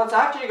talk about what's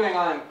actually going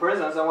on in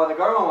prisons and what the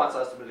government wants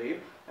us to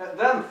believe.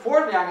 Then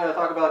fourthly, I'm going to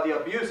talk about the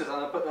abuses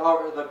and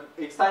the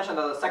extension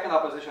that the second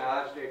opposition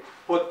has actually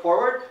put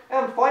forward.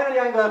 And finally,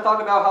 I'm going to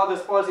talk about how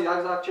this policy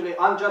is actually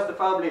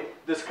unjustifiably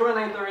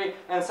discriminatory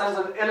and sends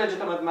an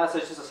illegitimate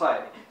message to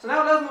society. So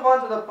now let's move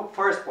on to the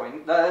first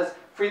point, that is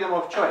freedom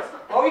of choice.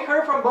 What we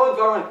heard from both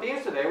government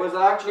teams today was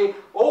that actually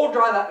all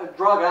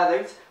drug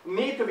addicts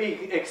need to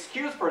be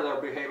excused for their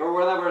behavior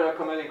whenever they're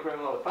committing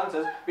criminal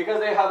offenses because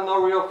they have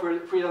no real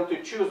freedom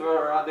to choose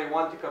whether or not they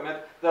want to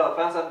commit the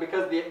offense, and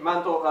because the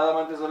mental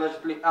element is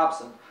allegedly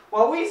absent.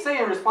 What we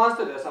say in response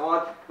to this, and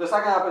what the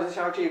second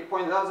opposition actually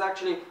pointed out, is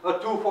actually a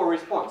twofold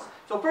response.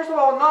 So first of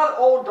all, not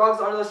all drugs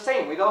are the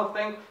same. We don't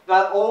think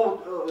that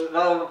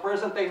that if a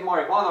person takes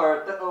marijuana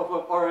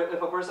or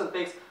if a person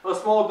takes a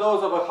small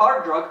dose of a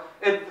hard drug,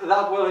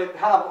 that will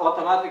have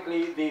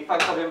automatically the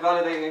effect of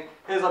invalidating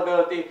his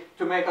ability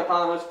to make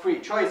autonomous free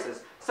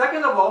choices.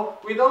 Second of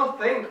all, we don't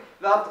think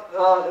that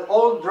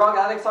all drug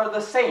addicts are the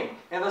same,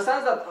 in the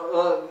sense that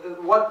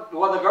what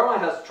the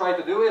government has tried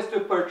to do is to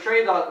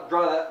portray the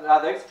drug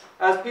addicts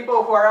as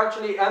people who are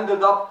actually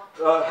ended up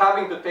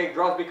having to take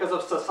drugs because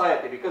of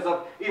society, because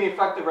of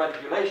ineffective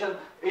regulation,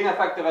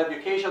 ineffective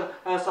education,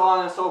 and so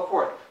on and so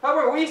forth.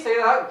 However, we say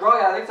that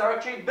drug addicts are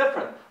actually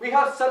different. We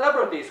have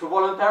celebrities who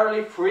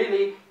voluntarily,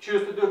 freely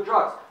choose to do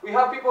drugs. We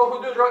have people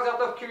who do drugs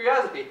out of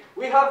curiosity.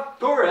 We have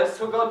tourists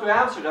who go to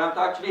Amsterdam to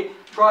actually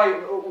try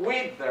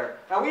weed there.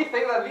 And we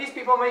think that these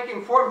people make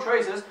informed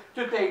choices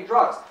to take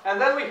drugs. And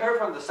then we heard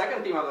from the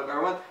second team of the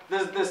government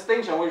this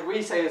distinction, which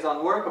we say is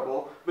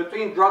unworkable,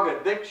 between drug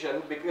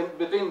addiction,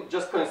 between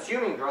just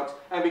consuming drugs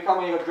and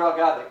becoming a drug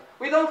addict.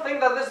 We don't think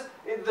that this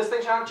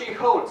distinction actually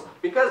holds,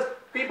 because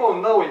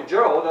people know in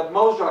general that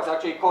most drugs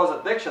actually cause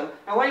addiction,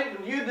 and when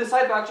you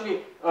decide to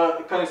actually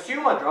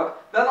consume a drug,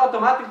 then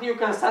automatically you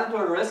consent to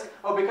a risk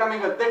of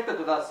becoming addicted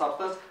to that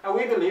substance, and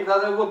we believe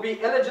that it would be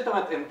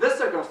illegitimate in this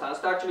circumstance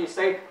to actually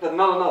say that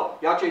no,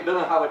 you actually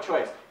didn't have a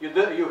choice. You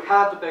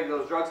had to take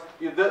those drugs,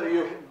 you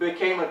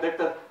became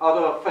addicted out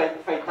of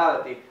a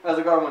fatality, as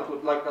the government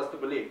would like us to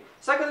believe.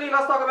 Secondly,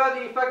 let's talk about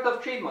the effect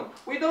of treatment.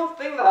 We don't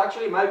think that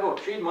actually medical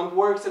treatment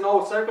works in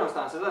all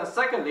circumstances, and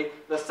secondly,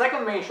 the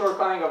second main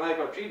shortcoming of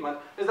medical treatment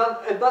is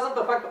that it doesn't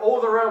affect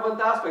all the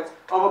relevant aspects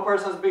of a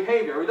person's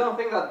behavior. We don't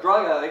think that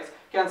drug addicts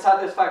can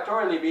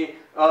satisfactorily be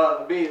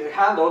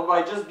handled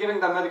by just giving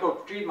them medical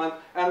treatment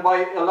and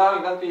by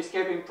allowing them to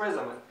escape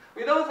imprisonment.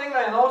 We don't think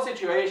that in all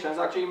situations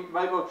actually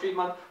medical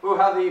treatment will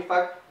have the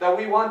effect that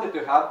we want it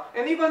to have,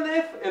 and even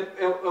if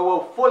it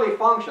will fully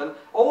function,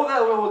 all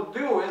that it will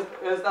do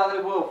is that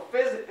it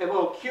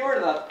will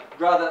cure that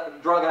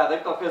drug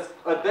addict of his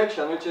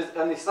addiction, which is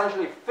an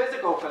essentially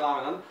physical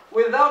phenomenon,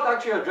 without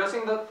actually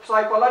addressing the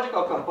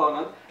psychological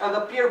component and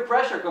the peer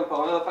pressure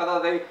component, the fact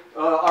that they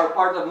are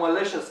part of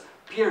malicious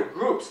peer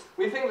groups.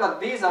 We think that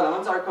these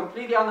elements are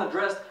completely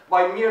unaddressed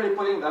by merely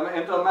putting them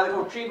into a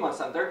medical treatment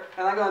center,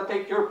 and I'm going to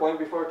take your point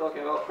before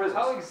talking about prisons.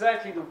 How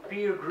exactly do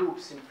peer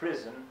groups in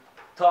prison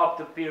talk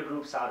to peer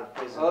groups out of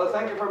prison?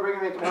 Thank you for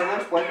bringing me to my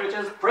next point, which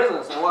is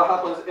prisons and what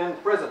happens in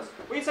prisons.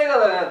 We say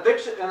that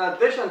in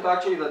addition to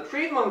actually the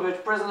treatment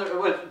which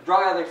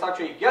drug addicts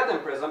actually get in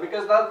prison,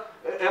 because that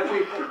if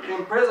we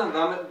imprison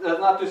them, that's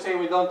not to say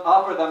we don't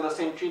offer them the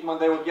same treatment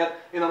they would get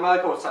in a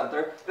medical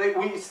center.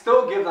 We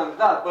still give them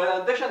that, but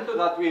in addition to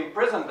that, we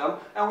imprison them,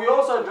 and we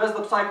also address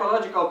the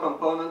psychological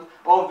component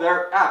of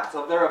their acts,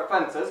 of their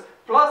offenses.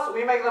 Plus,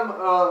 we make them,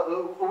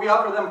 we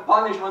offer them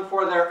punishment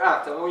for their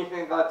acts, and we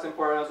think that's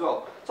important as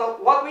well. So,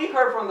 what we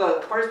heard from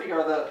the first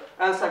speaker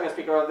and second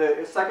speaker of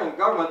the second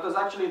government is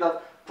actually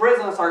that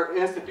prisons are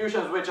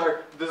institutions which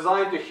are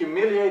designed to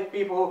humiliate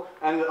people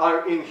and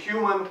are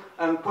inhuman,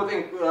 and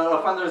putting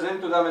offenders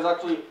into them is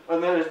actually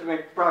an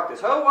illegitimate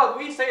practice. However, what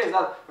we say is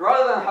that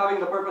rather than having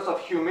the purpose of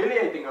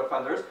humiliating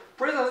offenders,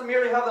 prisons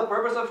merely have the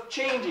purpose of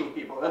changing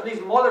people. At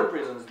least modern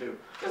prisons do.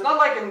 It's not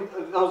like in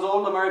those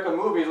old American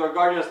movies where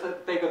guardians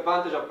take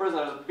advantage of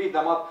prisoners and beat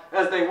them up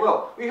as they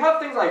will. We have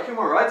things like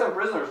human rights and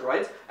prisoners'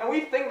 rights, and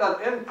we think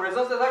that in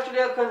prisons there's actually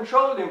a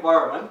controlled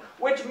environment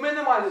which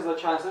minimizes the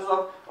chances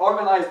of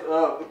organized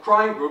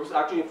crime groups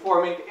actually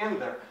forming in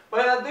there.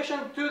 But in addition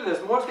to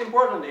this, most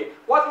importantly,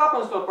 what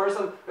happens to a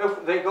person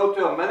if they go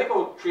to a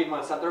medical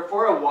treatment center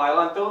for a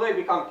while until they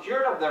become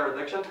cured of their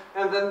addiction,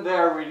 and then they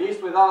are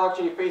released without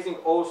actually facing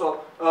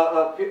also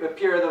a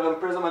period of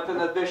imprisonment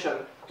in addition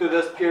to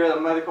this period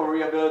of medical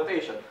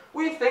rehabilitation?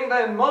 We think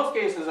that in most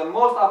cases, and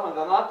most often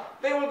than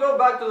not, they will go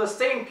back to the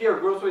same peer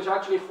groups which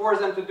actually force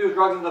them to do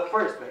drugs in the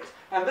first place.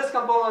 And this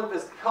component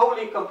is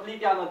wholly,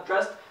 completely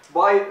unaddressed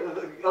by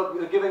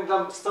giving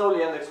them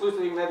solely and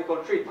exclusively medical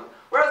treatment.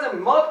 Whereas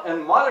in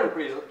modern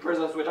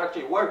prisons, which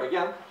actually work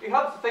again, we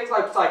have things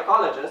like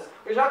psychologists,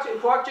 who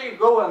actually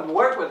go and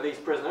work with these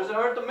prisoners in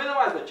order to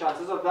minimize the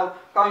chances of them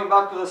coming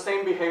back to the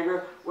same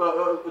behavior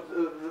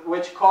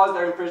which caused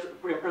their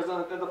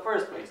imprisonment in the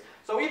first place.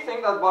 So we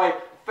think that by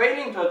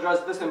failing to address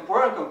this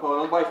important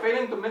component, by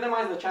failing to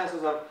minimize the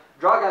chances of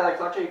drug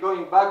addicts actually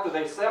going back to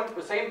the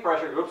same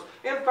pressure groups,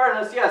 in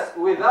fairness, yes,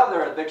 without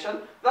their addiction,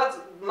 that's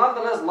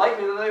nonetheless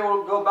likely that they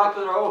will go back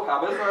to their old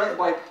habits, whereas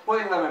by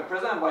putting them in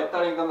prison, by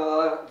telling them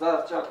that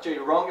that's actually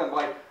wrong, and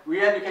by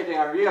re-educating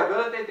and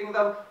rehabilitating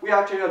them, we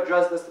actually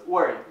address this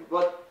worry.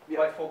 But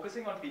by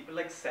focusing on people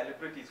like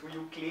celebrities who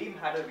you claim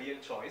had a real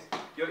choice,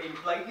 you're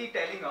impliedly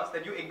telling us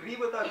that you agree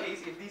with our case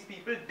if these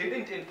people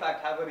didn't in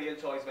fact have a real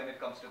choice when it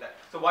comes to that.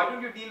 So why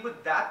don't you deal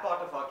with that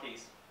part of our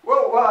case?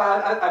 Well,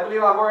 I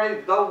believe I've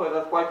already dealt with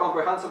it quite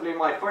comprehensively in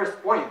my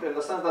first point, in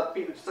the sense that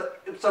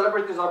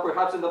celebrities are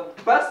perhaps in the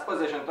best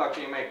position to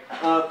actually make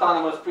an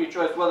autonomous free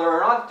choice whether or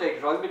not to take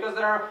drugs, because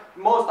they are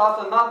most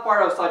often not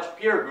part of such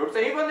peer groups.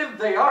 And even if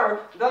they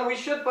are, then we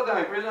should put them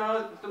in prison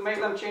to make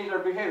them change their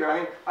behavior. I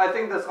mean, I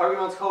think this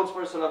argument holds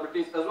for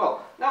celebrities as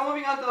well. Now,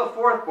 moving on to the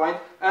fourth point,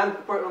 and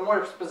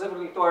more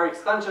specifically to our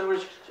extension,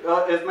 which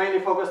is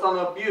mainly focused on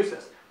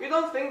abuses. We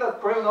don't think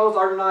that criminals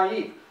are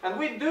naive, and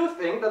we do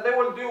think that they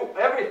will do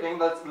everything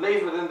that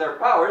lays within their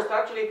powers to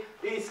actually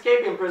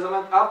escape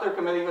imprisonment after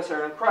committing a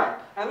certain crime.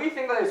 And we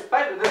think that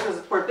this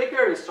is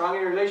particularly strong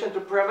in relation to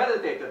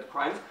premeditated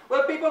crimes,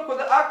 where people could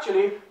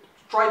actually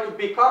try to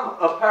become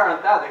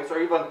apparent addicts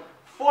or even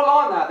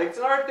full-on addicts,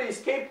 in order to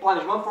escape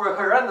punishment for a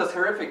horrendous,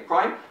 horrific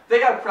crime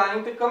they are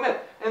planning to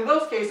commit. In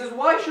those cases,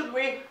 why should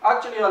we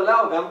actually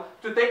allow them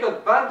to take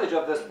advantage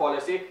of this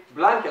policy,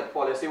 blanket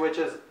policy, which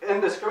is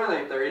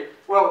indiscriminatory?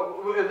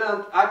 Well, we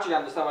don't actually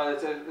understand why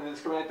it's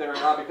indiscriminatory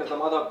now, because the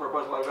model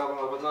proposed by the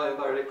government was not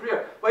entirely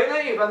clear. But in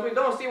any event, we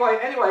don't see why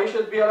anybody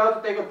should be allowed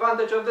to take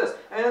advantage of this.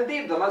 And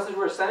indeed, the message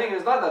we're sending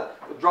is not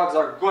that drugs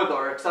are good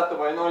or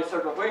acceptable in any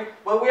sort of way,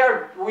 but we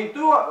are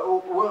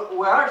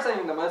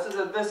sending the message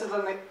that this is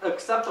an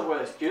acceptable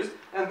excuse.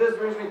 And this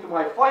brings me to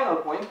my final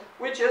point,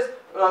 which is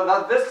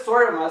that this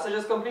sort of message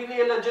is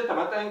completely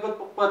illegitimate and could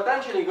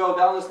potentially go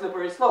down a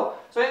slippery slope.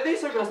 So in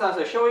these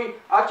circumstances, shall we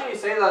actually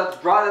say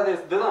that drug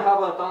addicts didn't have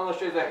an autonomous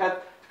choice, they had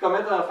to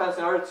commit an offense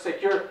in order to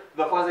secure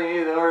the funds they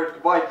needed in order to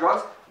buy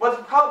drugs?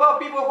 But how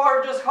about people who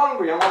are just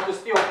hungry and want to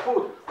steal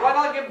food? Why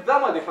not give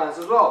them a defense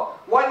as well?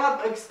 Why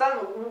not extend?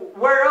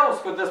 Where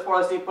else could this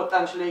policy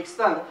potentially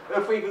extend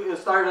if we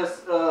start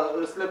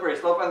a slippery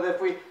slope and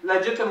if we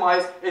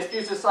legitimize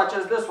excuses such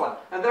as this one?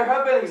 And there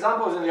have been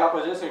examples in the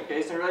opposition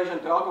case in relation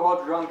to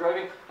alcohol, drunk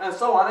driving, and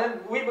so on.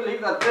 And we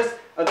believe that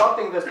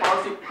adopting this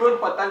policy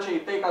could potentially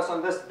take us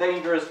on this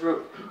dangerous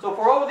route. So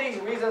for all these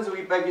reasons,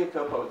 we beg you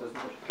to oppose this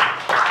motion.